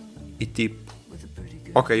 E tipo,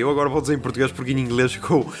 ok, eu agora vou dizer em português porque em inglês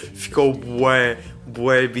ficou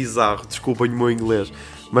bué bizarro. Desculpem o meu inglês.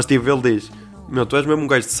 Mas tipo, ele diz, tu és mesmo um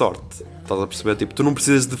gajo de sorte. Estás a perceber? Tipo, tu não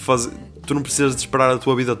precisas de esperar a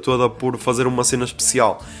tua vida toda por fazer uma cena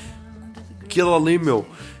especial. aquele ali, meu.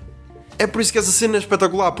 É por isso que essa cena é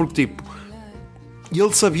espetacular, porque tipo,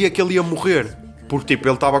 ele sabia que ele ia morrer, porque tipo,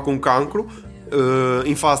 ele estava com cancro,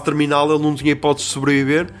 em fase terminal, ele não tinha hipótese de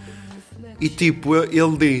sobreviver, e tipo,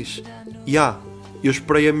 ele diz, eu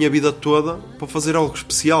esperei a minha vida toda para fazer algo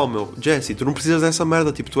especial, meu. Jesse, tu não precisas dessa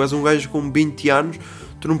merda, tipo, tu és um gajo com 20 anos,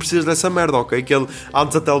 tu não precisas dessa merda, ok? Que ele,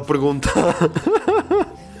 antes até ele pergunta,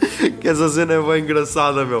 que essa cena é bem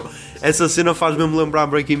engraçada, meu. Essa cena faz mesmo lembrar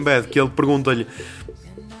Breaking Bad, que ele pergunta-lhe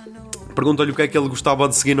o que é que ele gostava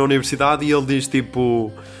de seguir na universidade, e ele diz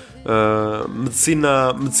tipo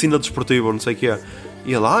medicina desportiva, não sei o que é.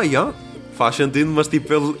 E ele, faz sentido, mas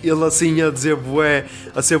tipo, ele assim a dizer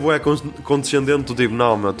a ser bué condescendente, tu tipo,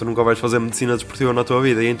 não, meu, tu nunca vais fazer medicina desportiva na tua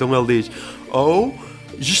vida. E então ele diz,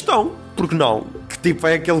 gestão, porque não? Que tipo,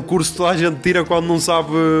 é aquele curso que toda a gente tira quando não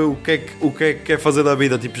sabe o que é que quer fazer da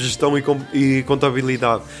vida, tipo, gestão e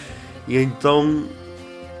contabilidade. E então,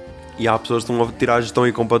 há pessoas que estão a tirar gestão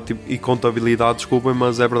e contabilidade, desculpem,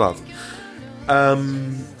 mas é verdade.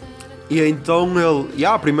 E então ele,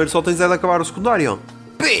 primeiro só tens de acabar o secundário.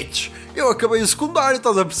 Bitch! Eu acabei o secundário,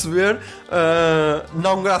 estás a perceber?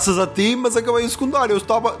 Não graças a ti, mas acabei o secundário.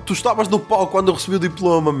 Tu estavas no palco quando eu recebi o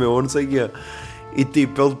diploma, meu, não sei o quê. E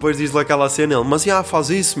tipo, ele depois diz-lhe aquela cena, ele, mas faz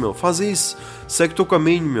isso, meu, faz isso. Segue o teu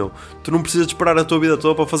caminho, meu. Tu não precisas de esperar a tua vida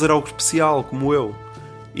toda para fazer algo especial, como eu.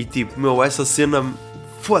 E tipo, meu, essa cena...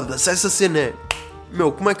 Foda-se, essa cena é...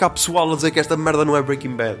 Meu, como é que há pessoal a dizer que esta merda não é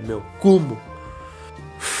Breaking Bad, meu? Como?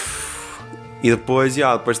 E depois,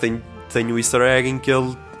 depois tem o easter egg em que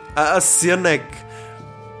ele... A cena é que...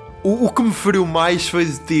 O que me feriu mais foi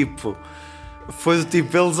do tipo...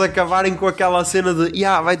 eles acabarem com aquela cena de...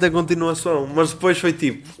 vai ter continuação. Mas depois foi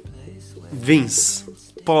tipo... Vince...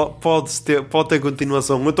 Pode ter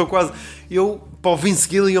continuação. Eu estou quase... para o Vince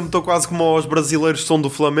Gilliam estou quase como aos brasileiros que são do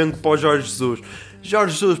Flamengo para o Jorge Jesus.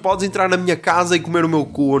 Jorge Jesus, podes entrar na minha casa e comer o meu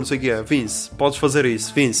cu, ou não sei o que é. Vince, podes fazer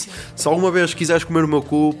isso. Vince, se alguma vez quiseres comer o meu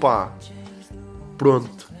cu, pá,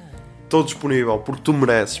 pronto, estou disponível, porque tu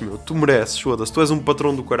mereces, meu. Tu mereces, foda-se, tu és um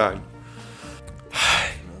patrão do caralho.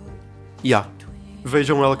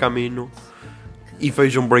 Vejam El Camino e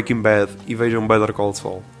vejam Breaking Bad e vejam Better Call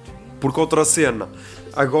Saul. Porque outra cena,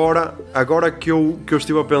 agora que eu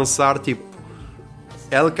estive a pensar, tipo,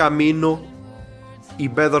 El Camino e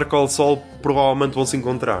Better Call Saul provavelmente vão se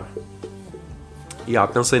encontrar.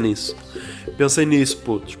 Pensei nisso. Pensei nisso,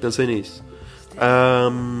 putos. Pensei nisso.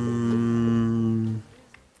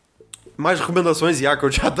 Mais recomendações, que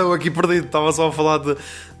eu já estou aqui perdido. Estava só a falar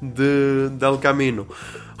de El Camino.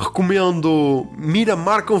 Recomendo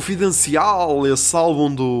Miramar Confidencial, esse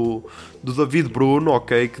álbum do David Bruno,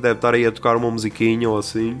 ok? Que deve estar aí a tocar uma musiquinha ou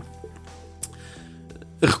assim.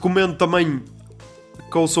 Recomendo também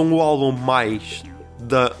que ouçam o álbum mais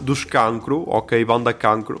dos Cancro, ok? Banda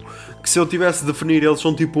Cancro. Que se eu tivesse de definir, eles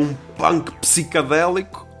são tipo um punk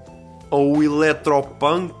psicadélico, ou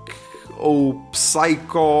eletropunk, ou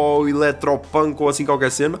psycho-eletropunk, ou assim qualquer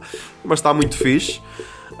cena. Mas está muito fixe.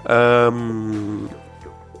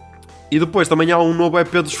 E depois também há um novo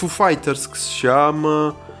EP dos Foo Fighters que se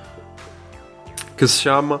chama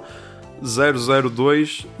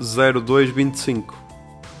 0020225.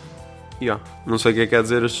 Não sei o que é que quer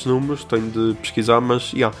dizer estes números, tenho de pesquisar,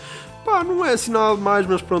 mas não é assim nada demais,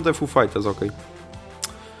 mas pronto, é Foo Fighters, ok.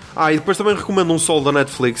 E depois também recomendo um solo da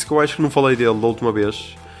Netflix, que eu acho que não falei dele da última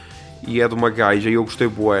vez, e é de uma gaja e eu gostei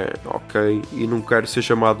bué, ok, e não quero ser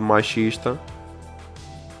chamado machista,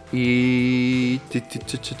 e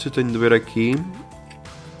tenho de ver aqui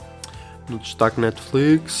no destaque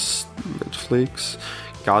Netflix,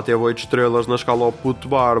 que há até 8 estrelas na escala ao puto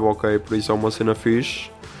barba, ok, por isso é uma cena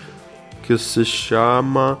fixe, que se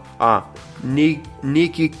chama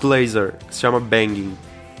Nikki Glaser, que se chama Banging.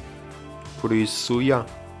 Por isso,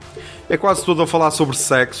 é quase tudo a falar sobre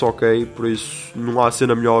sexo, ok, por isso não há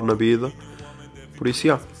cena melhor na vida, por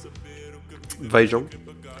isso vejam.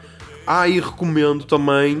 E recomendo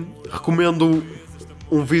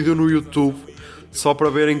um vídeo no YouTube só para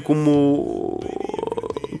verem como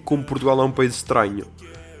Portugal é um país estranho,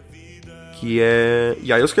 que é...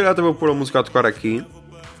 eu se calhar também vou pôr a música a tocar aqui,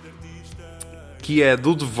 que é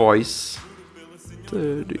do The Voice.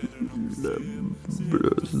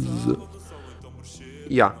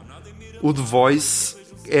 O The Voice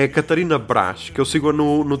é a Catarina Brás, que eu sigo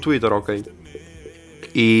no Twitter, ok?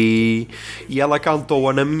 E ela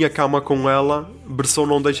cantou na minha cama com ela, versão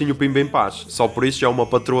Não Deixem o Pimba em Paz. Só por isso já é uma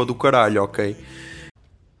patroa do caralho, ok?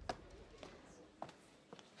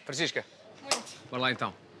 Francisca, bora lá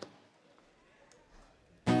então.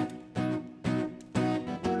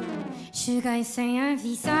 Cheguei sem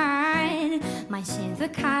avisar, mas cheio de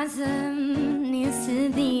casa nesse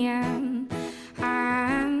dia.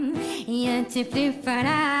 ia te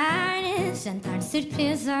preparar jantar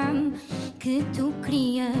surpresa que tu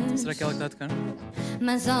querias. Será que ela que está a tocar?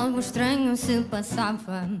 Mas algo estranho se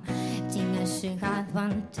passava. Tinha chegado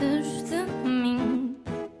antes de mim.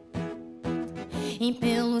 E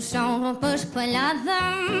pelo chão roupa espalhada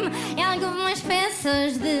e algumas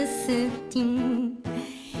peças de cetim.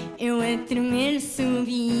 Eu a tremer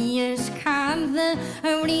subi a escada,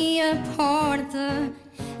 abri a porta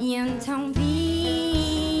e então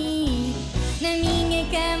vi na minha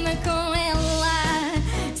cama com ela,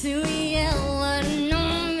 tu e ela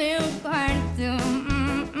no meu quarto.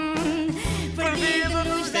 Perdida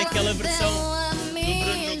nos Isto é aquela versão dela, do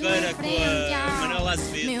Bruno Nogueira com a Manuela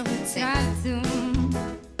Azevedo. meu retrato.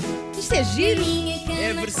 Isto é giro.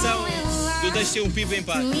 É a versão do Deixei um Pibe em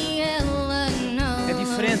Paz. É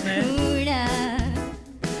diferente, não é?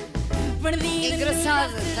 É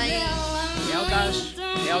engraçado.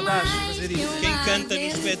 É audaz fazer isso. Quem canta no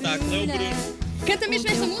espetáculo é o Bruno. Canta mesmo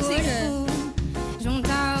esta música. Junto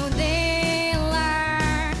ao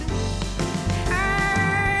dela,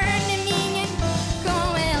 na minha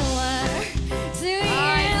com ela, tu e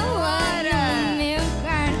ela no meu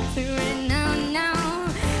quarto. Não,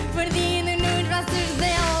 perdido nos braços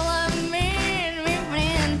dela, mesmo em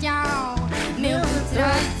frente ao meu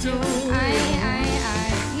retrato. Ai,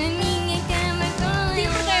 na minha cama com O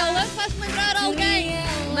timbre ela. dela faz-me lembrar alguém.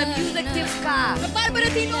 Uma miúda que teve cá. A Bárbara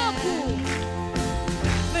Tinoco.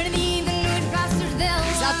 Perdido nos braços dela.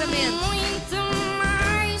 Exatamente. Muito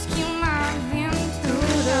mais que uma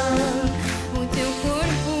aventura. O teu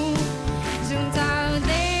corpo junto ao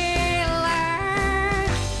dela,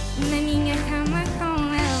 na minha cama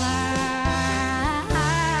com ela.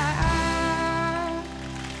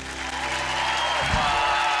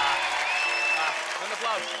 Grande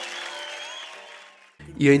aplauso.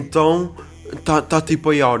 E então tá tipo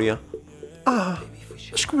a Áurea.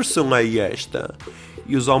 Mas que versão é esta?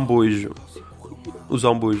 E o Zambujo.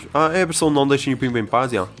 É a versão Não Deixem o Pimba em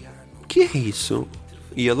Paz, já. Que é isso?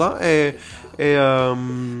 E ela é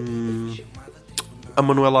a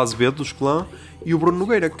Manuela Azevedo dos Clã e o Bruno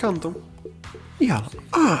Nogueira que cantam. E ela,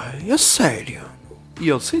 é sério? E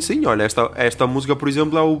ele, sim, olha, esta música, por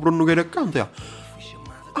exemplo, é o Bruno Nogueira que canta. E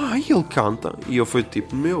ela, e ele canta. E eu fui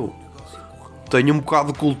tipo, meu, tenho um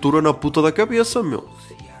bocado de cultura na puta da cabeça, meu.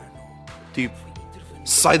 Tipo,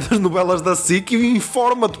 sai das novelas da SIC e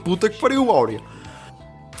informa-te, puta que pariu, Áurea.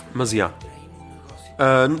 Mas,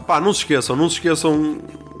 não se esqueçam,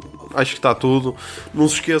 acho que está tudo. Não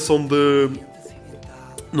se esqueçam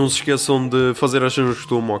de fazer as cenas de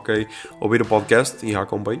costume, ok? Ouvir o podcast, e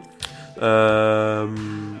acompanhem.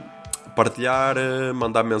 Partilhar,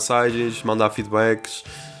 mandar mensagens, mandar feedbacks.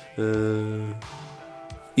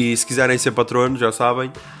 E se quiserem ser patronos, já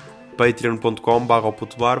sabem,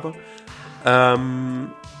 patreon.com/putobarba.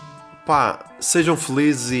 Sejam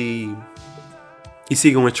felizes e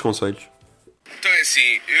sigam estes conselhos. Então é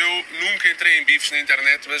assim, eu nunca entrei em bifes na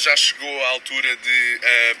internet, mas já chegou a altura de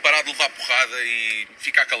parar de levar porrada e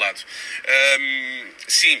ficar calado.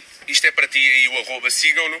 Sim, isto é para ti aí o arroba,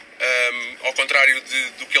 sigam-no. Ao contrário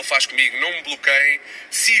do que ele faz comigo, não me bloqueiem,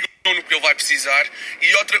 sigam-no que ele vai precisar.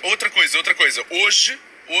 E outra coisa, hoje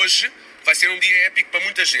vai ser um dia épico para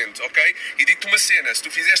muita gente, ok? E digo-te uma cena, se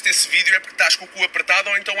tu fizeste esse vídeo é porque estás com o cu apertado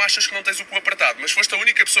ou então achas que não tens o cu apertado. Mas foste a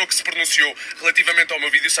única pessoa que se pronunciou relativamente ao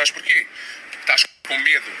meu vídeo, sabes porquê? Porque estás com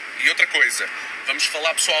medo. E outra coisa, vamos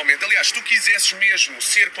falar pessoalmente. Aliás, se tu quisesses mesmo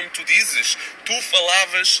ser como tu dizes, tu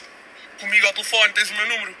falavas comigo ao telefone, tens o meu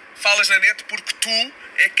número. Falas na net porque tu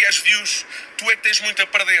é que queres views. Tu é que tens muito a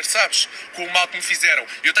perder, sabes? Com o mal que me fizeram.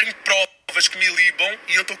 Eu tenho provas que me libam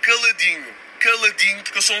e eu estou caladinho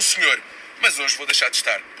porque eu sou um senhor. Mas hoje vou deixar de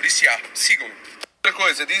estar. Por isso, sigam-me. Outra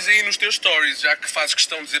coisa, diz aí nos teus stories, já que fazes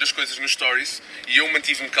questão de dizer as coisas nos stories, e eu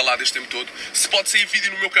mantive-me calado este tempo todo, se pode sair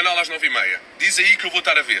vídeo no meu canal às 9h30. Diz aí que eu vou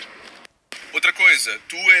estar a ver. Outra coisa,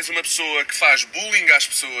 tu és uma pessoa que faz bullying às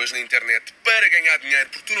pessoas na internet para ganhar dinheiro,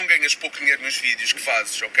 porque tu não ganhas pouco dinheiro nos vídeos que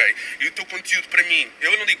fazes, ok? E o teu conteúdo, para mim,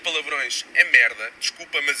 eu não digo palavrões, é merda,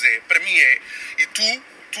 desculpa, mas para mim é. E tu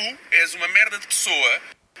és uma merda de pessoa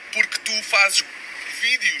porque tu fazes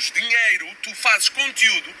vídeos, dinheiro, tu fazes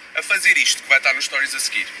conteúdo a fazer isto que vai estar nos stories a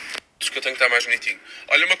seguir. Que eu tenho que estar mais bonitinho.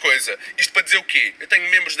 Olha uma coisa, isto para dizer o quê? Eu tenho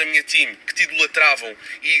membros da minha team que te idolatravam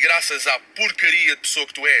e graças à porcaria de pessoa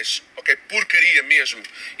que tu és, ok? Porcaria mesmo.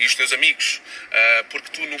 E os teus amigos, porque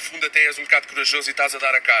tu no fundo até és um bocado corajoso e estás a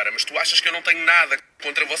dar a cara, mas tu achas que eu não tenho nada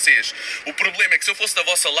contra vocês. O problema é que se eu fosse da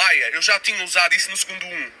vossa laia, eu já tinha usado isso no segundo 1.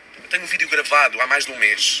 Eu tenho um vídeo gravado há mais de um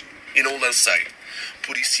mês e não o lancei.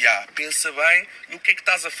 Por isso, pensa bem no que é que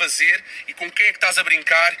estás a fazer e com quem é que estás a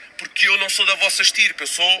brincar, porque eu não sou da vossa estirpe, eu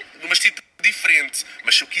sou de uma estirpe diferente.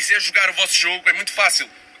 Mas se eu quiser jogar o vosso jogo, é muito fácil.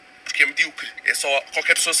 Porque é medíocre. É só...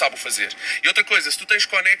 Qualquer pessoa sabe o fazer. E outra coisa, se tu tens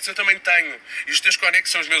conectos, eu também tenho. E os teus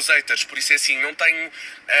conectos são os meus haters. Por isso é assim, não tenho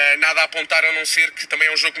nada a apontar a não ser que também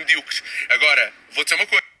é um jogo medíocre. Agora, vou dizer uma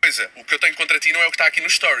coisa. O que eu tenho contra ti não é o que está aqui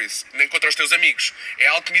nos stories, nem contra os teus amigos. É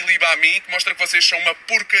algo que me liba a mim, que mostra que vocês são uma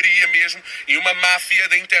porcaria mesmo e uma máfia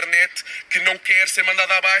da internet que não quer ser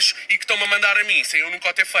mandada abaixo e que estão-me a mandar a mim, sem eu nunca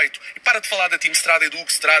o ter feito. E para de falar da Team Strada e do Hugo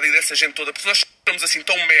Strada e dessa gente toda, porque nós estamos assim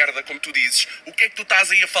tão merda, como tu dizes. O que é que tu estás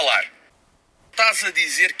aí a falar? Estás a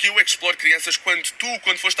dizer que eu é que exploro crianças quando tu,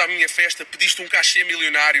 quando foste à minha festa, pediste um cachê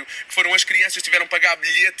milionário, que foram as crianças que tiveram que pagar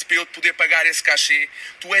bilhete para eu te poder pagar esse cachê.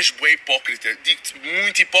 Tu és bué hipócrita. Digo-te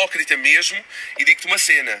muito hipócrita mesmo e digo-te uma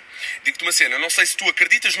cena. Não sei se tu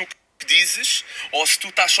acreditas no que dizes ou se tu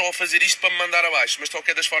estás só a fazer isto para me mandar abaixo. Mas de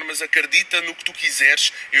qualquer das formas, acredita no que tu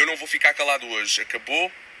quiseres. Eu não vou ficar calado hoje. Acabou,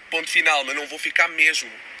 ponto final, mas não vou ficar mesmo.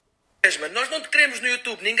 Mano, nós não te queremos no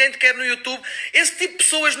YouTube, ninguém te quer no YouTube. Esse tipo de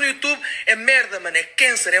pessoas no YouTube é merda, mano, é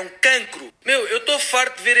câncer, é um cancro. Meu, eu estou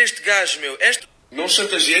farto de ver este gajo, meu. Não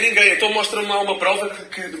chantageei ninguém, então mostra-me lá uma prova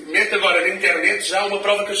que mete agora na internet já uma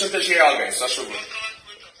prova que eu chantageei alguém, se faz favor.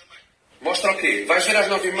 Mostra o quê? Vais ver às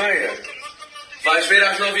 9h30? Vais ver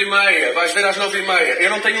às 9h30. Eu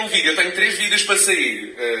não tenho um vídeo, eu tenho 3 vídeos para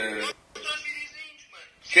sair.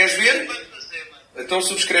 Queres ver? Então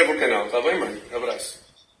subscreve o canal, está bem, mãe? Abraço.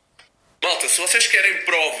 Malta, se vocês querem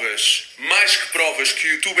provas, mais que provas, que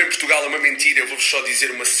o YouTube em Portugal é uma mentira, eu vou-vos só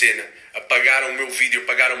dizer uma cena. Apagaram o meu vídeo,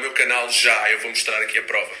 apagaram o meu canal já, eu vou mostrar aqui a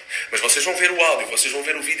prova. Mas vocês vão ver o áudio, vocês vão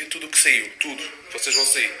ver o vídeo, tudo o que saiu, tudo. Vocês vão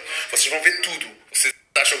sair. Vocês vão ver tudo. Vocês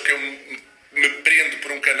acham que eu me prendo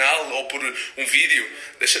por um canal ou por um vídeo?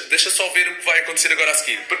 Deixa só ver o que vai acontecer agora a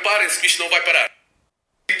seguir. Preparem-se que isto não vai parar.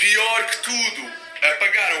 E pior que tudo,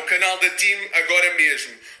 apagaram o canal da Team agora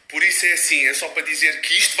mesmo. Por isso é assim, é só para dizer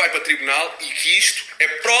que isto vai para tribunal e que isto é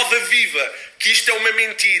prova viva, que isto é uma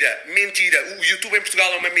mentira. Mentira. O YouTube em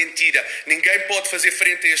Portugal é uma mentira. Ninguém pode fazer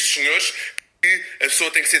frente a estes senhores, que a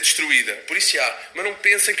pessoa tem que ser destruída. Por isso mas não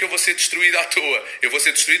pensem que eu vou ser destruído à toa. Eu vou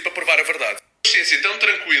ser destruído para provar a verdade. Consciência tão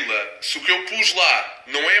tranquila, se o que eu pus lá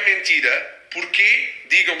não é mentira, porquê?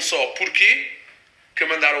 Digam-me só, porquê que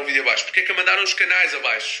mandaram o vídeo abaixo? Porquê que mandaram os canais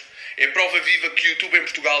abaixo? É prova viva que o YouTube em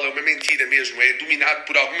Portugal é uma mentira mesmo. É dominado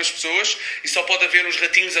por algumas pessoas e só pode haver uns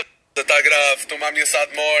ratinhos a... Está grave, estão-me a ameaçar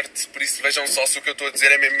de morte. Por isso vejam só se o que eu estou a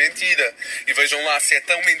dizer é mesmo mentira. E vejam lá se é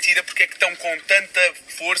tão mentira, porque é que estão com tanta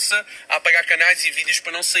força a apagar canais e vídeos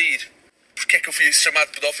para não sair. Porque é que eu fui chamado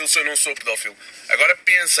pedófilo se eu não sou pedófilo? Agora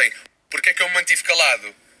pensem, porque é que eu me mantive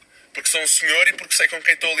calado? Porque sou um senhor e porque sei com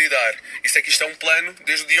quem estou a lidar. Isso é que isto é um plano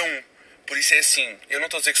desde o dia 1. Por isso é assim, eu não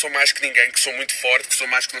estou a dizer que sou mais que ninguém, que sou muito forte, que sou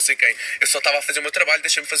mais que não sei quem. Eu só estava a fazer o meu trabalho,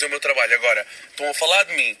 deixem-me fazer o meu trabalho. Agora, estão a falar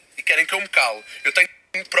de mim e querem que eu me calo. Eu tenho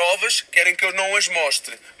provas, querem que eu não as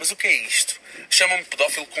mostre. Mas o que é isto? Chamam-me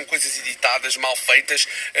pedófilo com coisas editadas, mal feitas,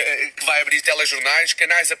 que vai abrir telejornais,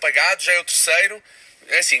 canais apagados, já é o terceiro.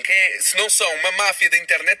 É assim, se não são uma máfia da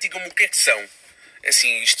internet, digam-me o que é que são. É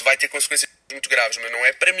assim, isto vai ter consequências muito graves, mas não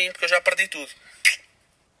é para mim, porque eu já perdi tudo.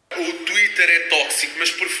 O Twitter é tóxico,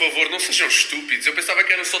 mas por favor, não sejam estúpidos. Eu pensava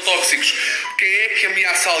que eram só tóxicos. Quem é que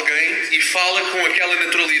ameaça alguém e fala com aquela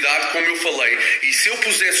naturalidade como eu falei? E se eu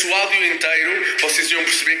pusesse o áudio inteiro, vocês iam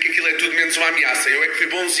perceber que aquilo é tudo menos uma ameaça. Eu é que fui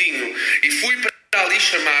bonzinho. E fui para ali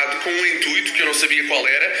chamado com um intuito que eu não sabia qual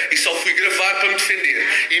era e só fui gravar para me defender.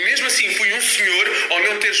 E mesmo assim fui um senhor ao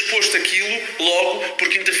não ter exposto aquilo logo,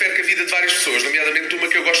 porque interfere com a vida de várias pessoas, nomeadamente de uma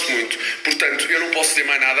que eu gosto muito. Portanto, eu não posso dizer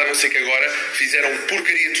mais nada, a não ser que agora fizeram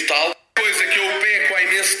porcaria total. Coisa que eu peco há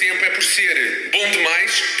imenso tempo é por ser bom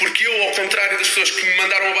demais, porque eu, ao contrário das pessoas que me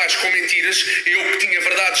mandaram abaixo com mentiras, eu que tinha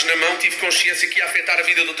verdades na mão, tive consciência que ia afetar a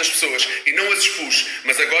vida de outras pessoas e não as expus,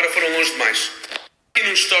 mas agora foram longe demais. E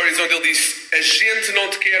nos stories onde ele disse, a gente não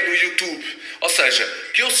te quer no YouTube. Ou seja,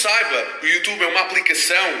 que eu saiba, o YouTube é uma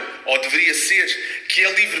aplicação, ou deveria ser, que é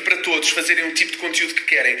livre para todos fazerem um tipo de conteúdo que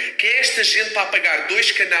querem. Que é esta gente para apagar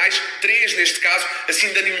 2 canais, 3 neste caso,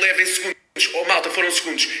 assim de ânimo leve em segundos. Oh malta, foram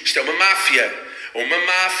segundos. Isto é uma máfia. Uma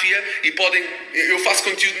máfia e podem... Eu faço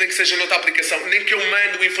conteúdo nem que seja noutra aplicação, nem que eu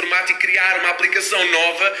mando o informático criar uma aplicação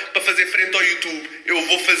nova para fazer frente ao YouTube. Eu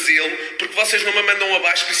vou fazê-lo porque vocês não me mandam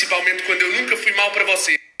abaixo, principalmente quando eu nunca fui mal para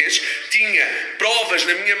vocês. Tinha provas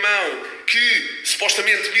na minha mão que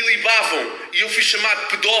supostamente me libavam e eu fui chamado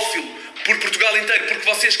pedófilo por Portugal inteiro porque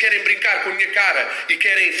vocês querem brincar com a minha cara e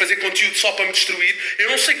querem fazer conteúdo só para me destruir. Eu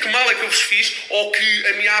não sei que mal é que eu vos fiz ou que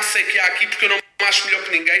ameaça é que há aqui, porque eu não acho melhor que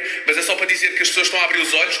ninguém, mas é só para dizer que as pessoas estão a abrir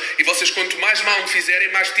os olhos e vocês, quanto mais mal me fizerem,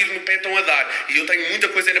 mais tiro no pé estão a dar. E eu tenho muita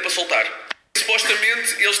coisa ainda para soltar. Se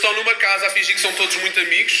supostamente eles estão numa casa a fingir que são todos muito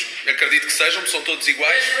amigos, acredito que sejam, são todos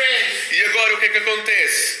iguais. E agora o que é que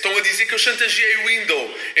acontece? Estão a dizer que eu chantageei o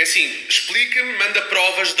Window. É assim, explica-me, manda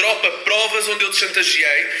provas, dropa provas onde eu te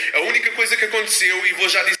chantageei. A única coisa que aconteceu, e vou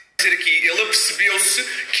já dizer aqui, ele apercebeu-se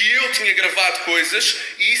que eu tinha gravado coisas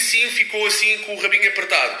e sim ficou assim com o rabinho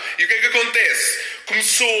apertado. E o que é que acontece?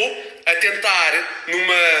 Começou a tentar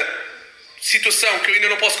numa situação que eu ainda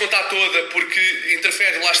não posso contar toda porque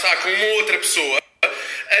interfere, lá está, com uma outra pessoa,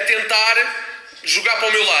 a tentar jogar para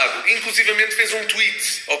o meu lado. Inclusivamente fez um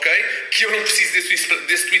tweet, ok? Que eu não preciso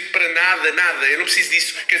desse tweet para nada. Eu não preciso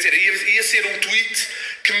disso. Quer dizer, ia ser um tweet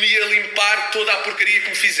que me ia limpar toda a porcaria que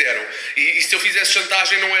me fizeram. E se eu fizesse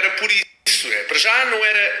chantagem não era por isso. Para já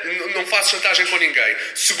não faço chantagem com ninguém.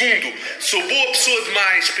 Segundo, sou boa pessoa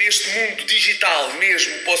demais para este mundo digital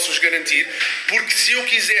mesmo, posso-vos garantir, porque se eu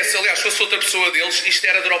quisesse, aliás, fosse outra pessoa deles, isto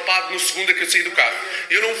era dropado no segundo que eu saí do carro.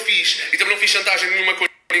 Eu não fiz, e também não fiz chantagem nenhuma com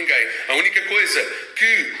ninguém. A única coisa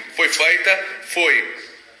que foi feita foi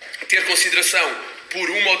ter consideração por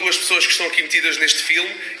uma ou duas pessoas que estão aqui metidas neste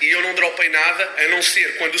filme e eu não dropei nada, a não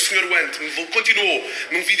ser quando o Sr. Ant continuou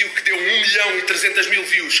num vídeo que deu 1.300.000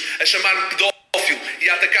 views a chamar-me pedófilo e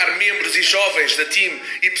a atacar membros e jovens da team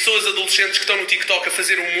e pessoas adolescentes que estão no TikTok a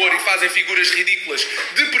fazer humor e fazem figuras ridículas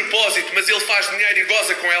de propósito, mas ele faz dinheiro e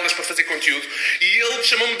goza com elas para fazer conteúdo. E ele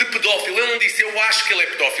chamou-me de pedófilo. Ele não disse, eu acho que ele é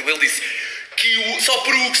pedófilo. Ele disse que só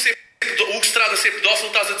por o Hugo Estrada ser pedófilo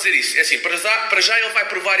estás a dizer isso. É assim, para já ele vai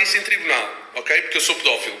provar isso em tribunal, ok? Porque eu sou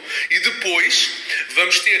pedófilo. E depois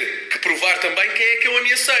vamos ter que provar também quem é que eu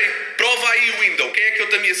ameacei. Prova aí o Window. Quem é que eu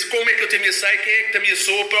te ameacei? Como é que eu te ameacei? Quem é que te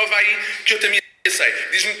ameaçou? Prova aí que eu te ameacei.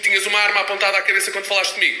 Diz-me que tinhas uma arma apontada à cabeça quando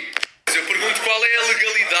falaste comigo. Eu pergunto qual é a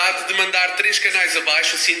legalidade de mandar 3 canais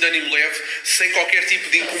abaixo, assim de ânimo leve, sem qualquer tipo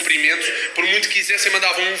de incumprimento. Por muito que quisessem,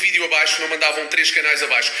 mandavam um vídeo abaixo, não mandavam 3 canais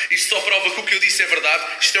abaixo. Isto só prova que o que eu disse é verdade.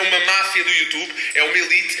 Isto é uma máfia do YouTube, é uma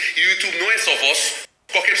elite, e o YouTube não é só vosso.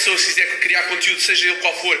 Qualquer pessoa que quiser criar conteúdo, seja ele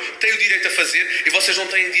qual for, tem o direito a fazer, e vocês não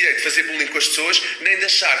têm direito de fazer bullying com as pessoas, nem de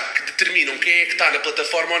achar que determinam quem é que está na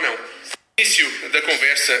plataforma ou não. No início da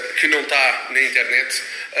conversa, que não está na internet,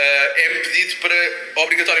 é-me pedido para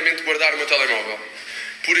obrigatoriamente guardar o meu telemóvel.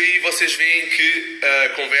 Por aí vocês veem que a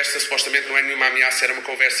conversa supostamente não é nenhuma ameaça, era uma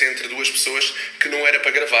conversa entre duas pessoas que não era para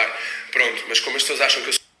gravar. Pronto, mas como as pessoas acham que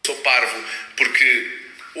eu sou parvo, porque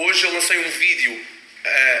hoje eu lancei um vídeo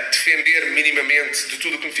a defender minimamente de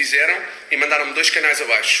tudo o que me fizeram e mandaram-me 2 canais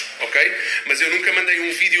abaixo, ok? Mas eu nunca mandei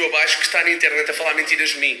um vídeo abaixo que está na internet a falar mentiras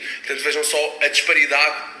de mim. Portanto, vejam só a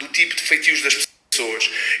disparidade do tipo de feitios das pessoas.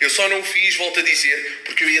 Eu só não o fiz, volto a dizer,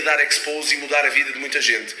 porque eu ia dar expose e mudar a vida de muita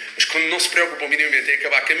gente. Mas quando não se preocupam minimamente em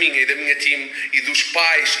acabar com a minha e da minha team e dos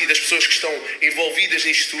pais e das pessoas que estão envolvidas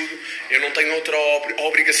nisto tudo, eu não tenho outra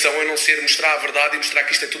obrigação a não ser mostrar a verdade e mostrar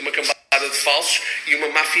que isto é tudo uma cambada de falsos e uma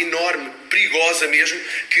máfia enorme, perigosa mesmo,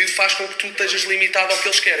 que faz com que tu estejas limitado ao que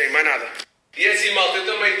eles querem, mais nada. E é assim, malta, eu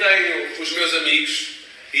também tenho os meus amigos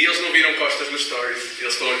e eles não viram costas nos stories,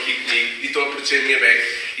 eles estão aqui comigo e estão a proteger a minha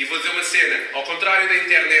bag. E vou dizer uma cena, ao contrário da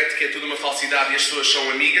internet, que é tudo uma falsidade e as pessoas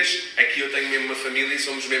são amigas, aqui eu tenho mesmo uma família e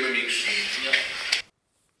somos mesmo amigos.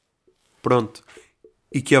 Pronto.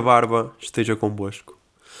 E que a barba esteja convosco.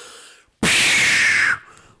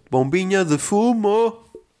 Bombinha de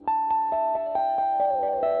fumo.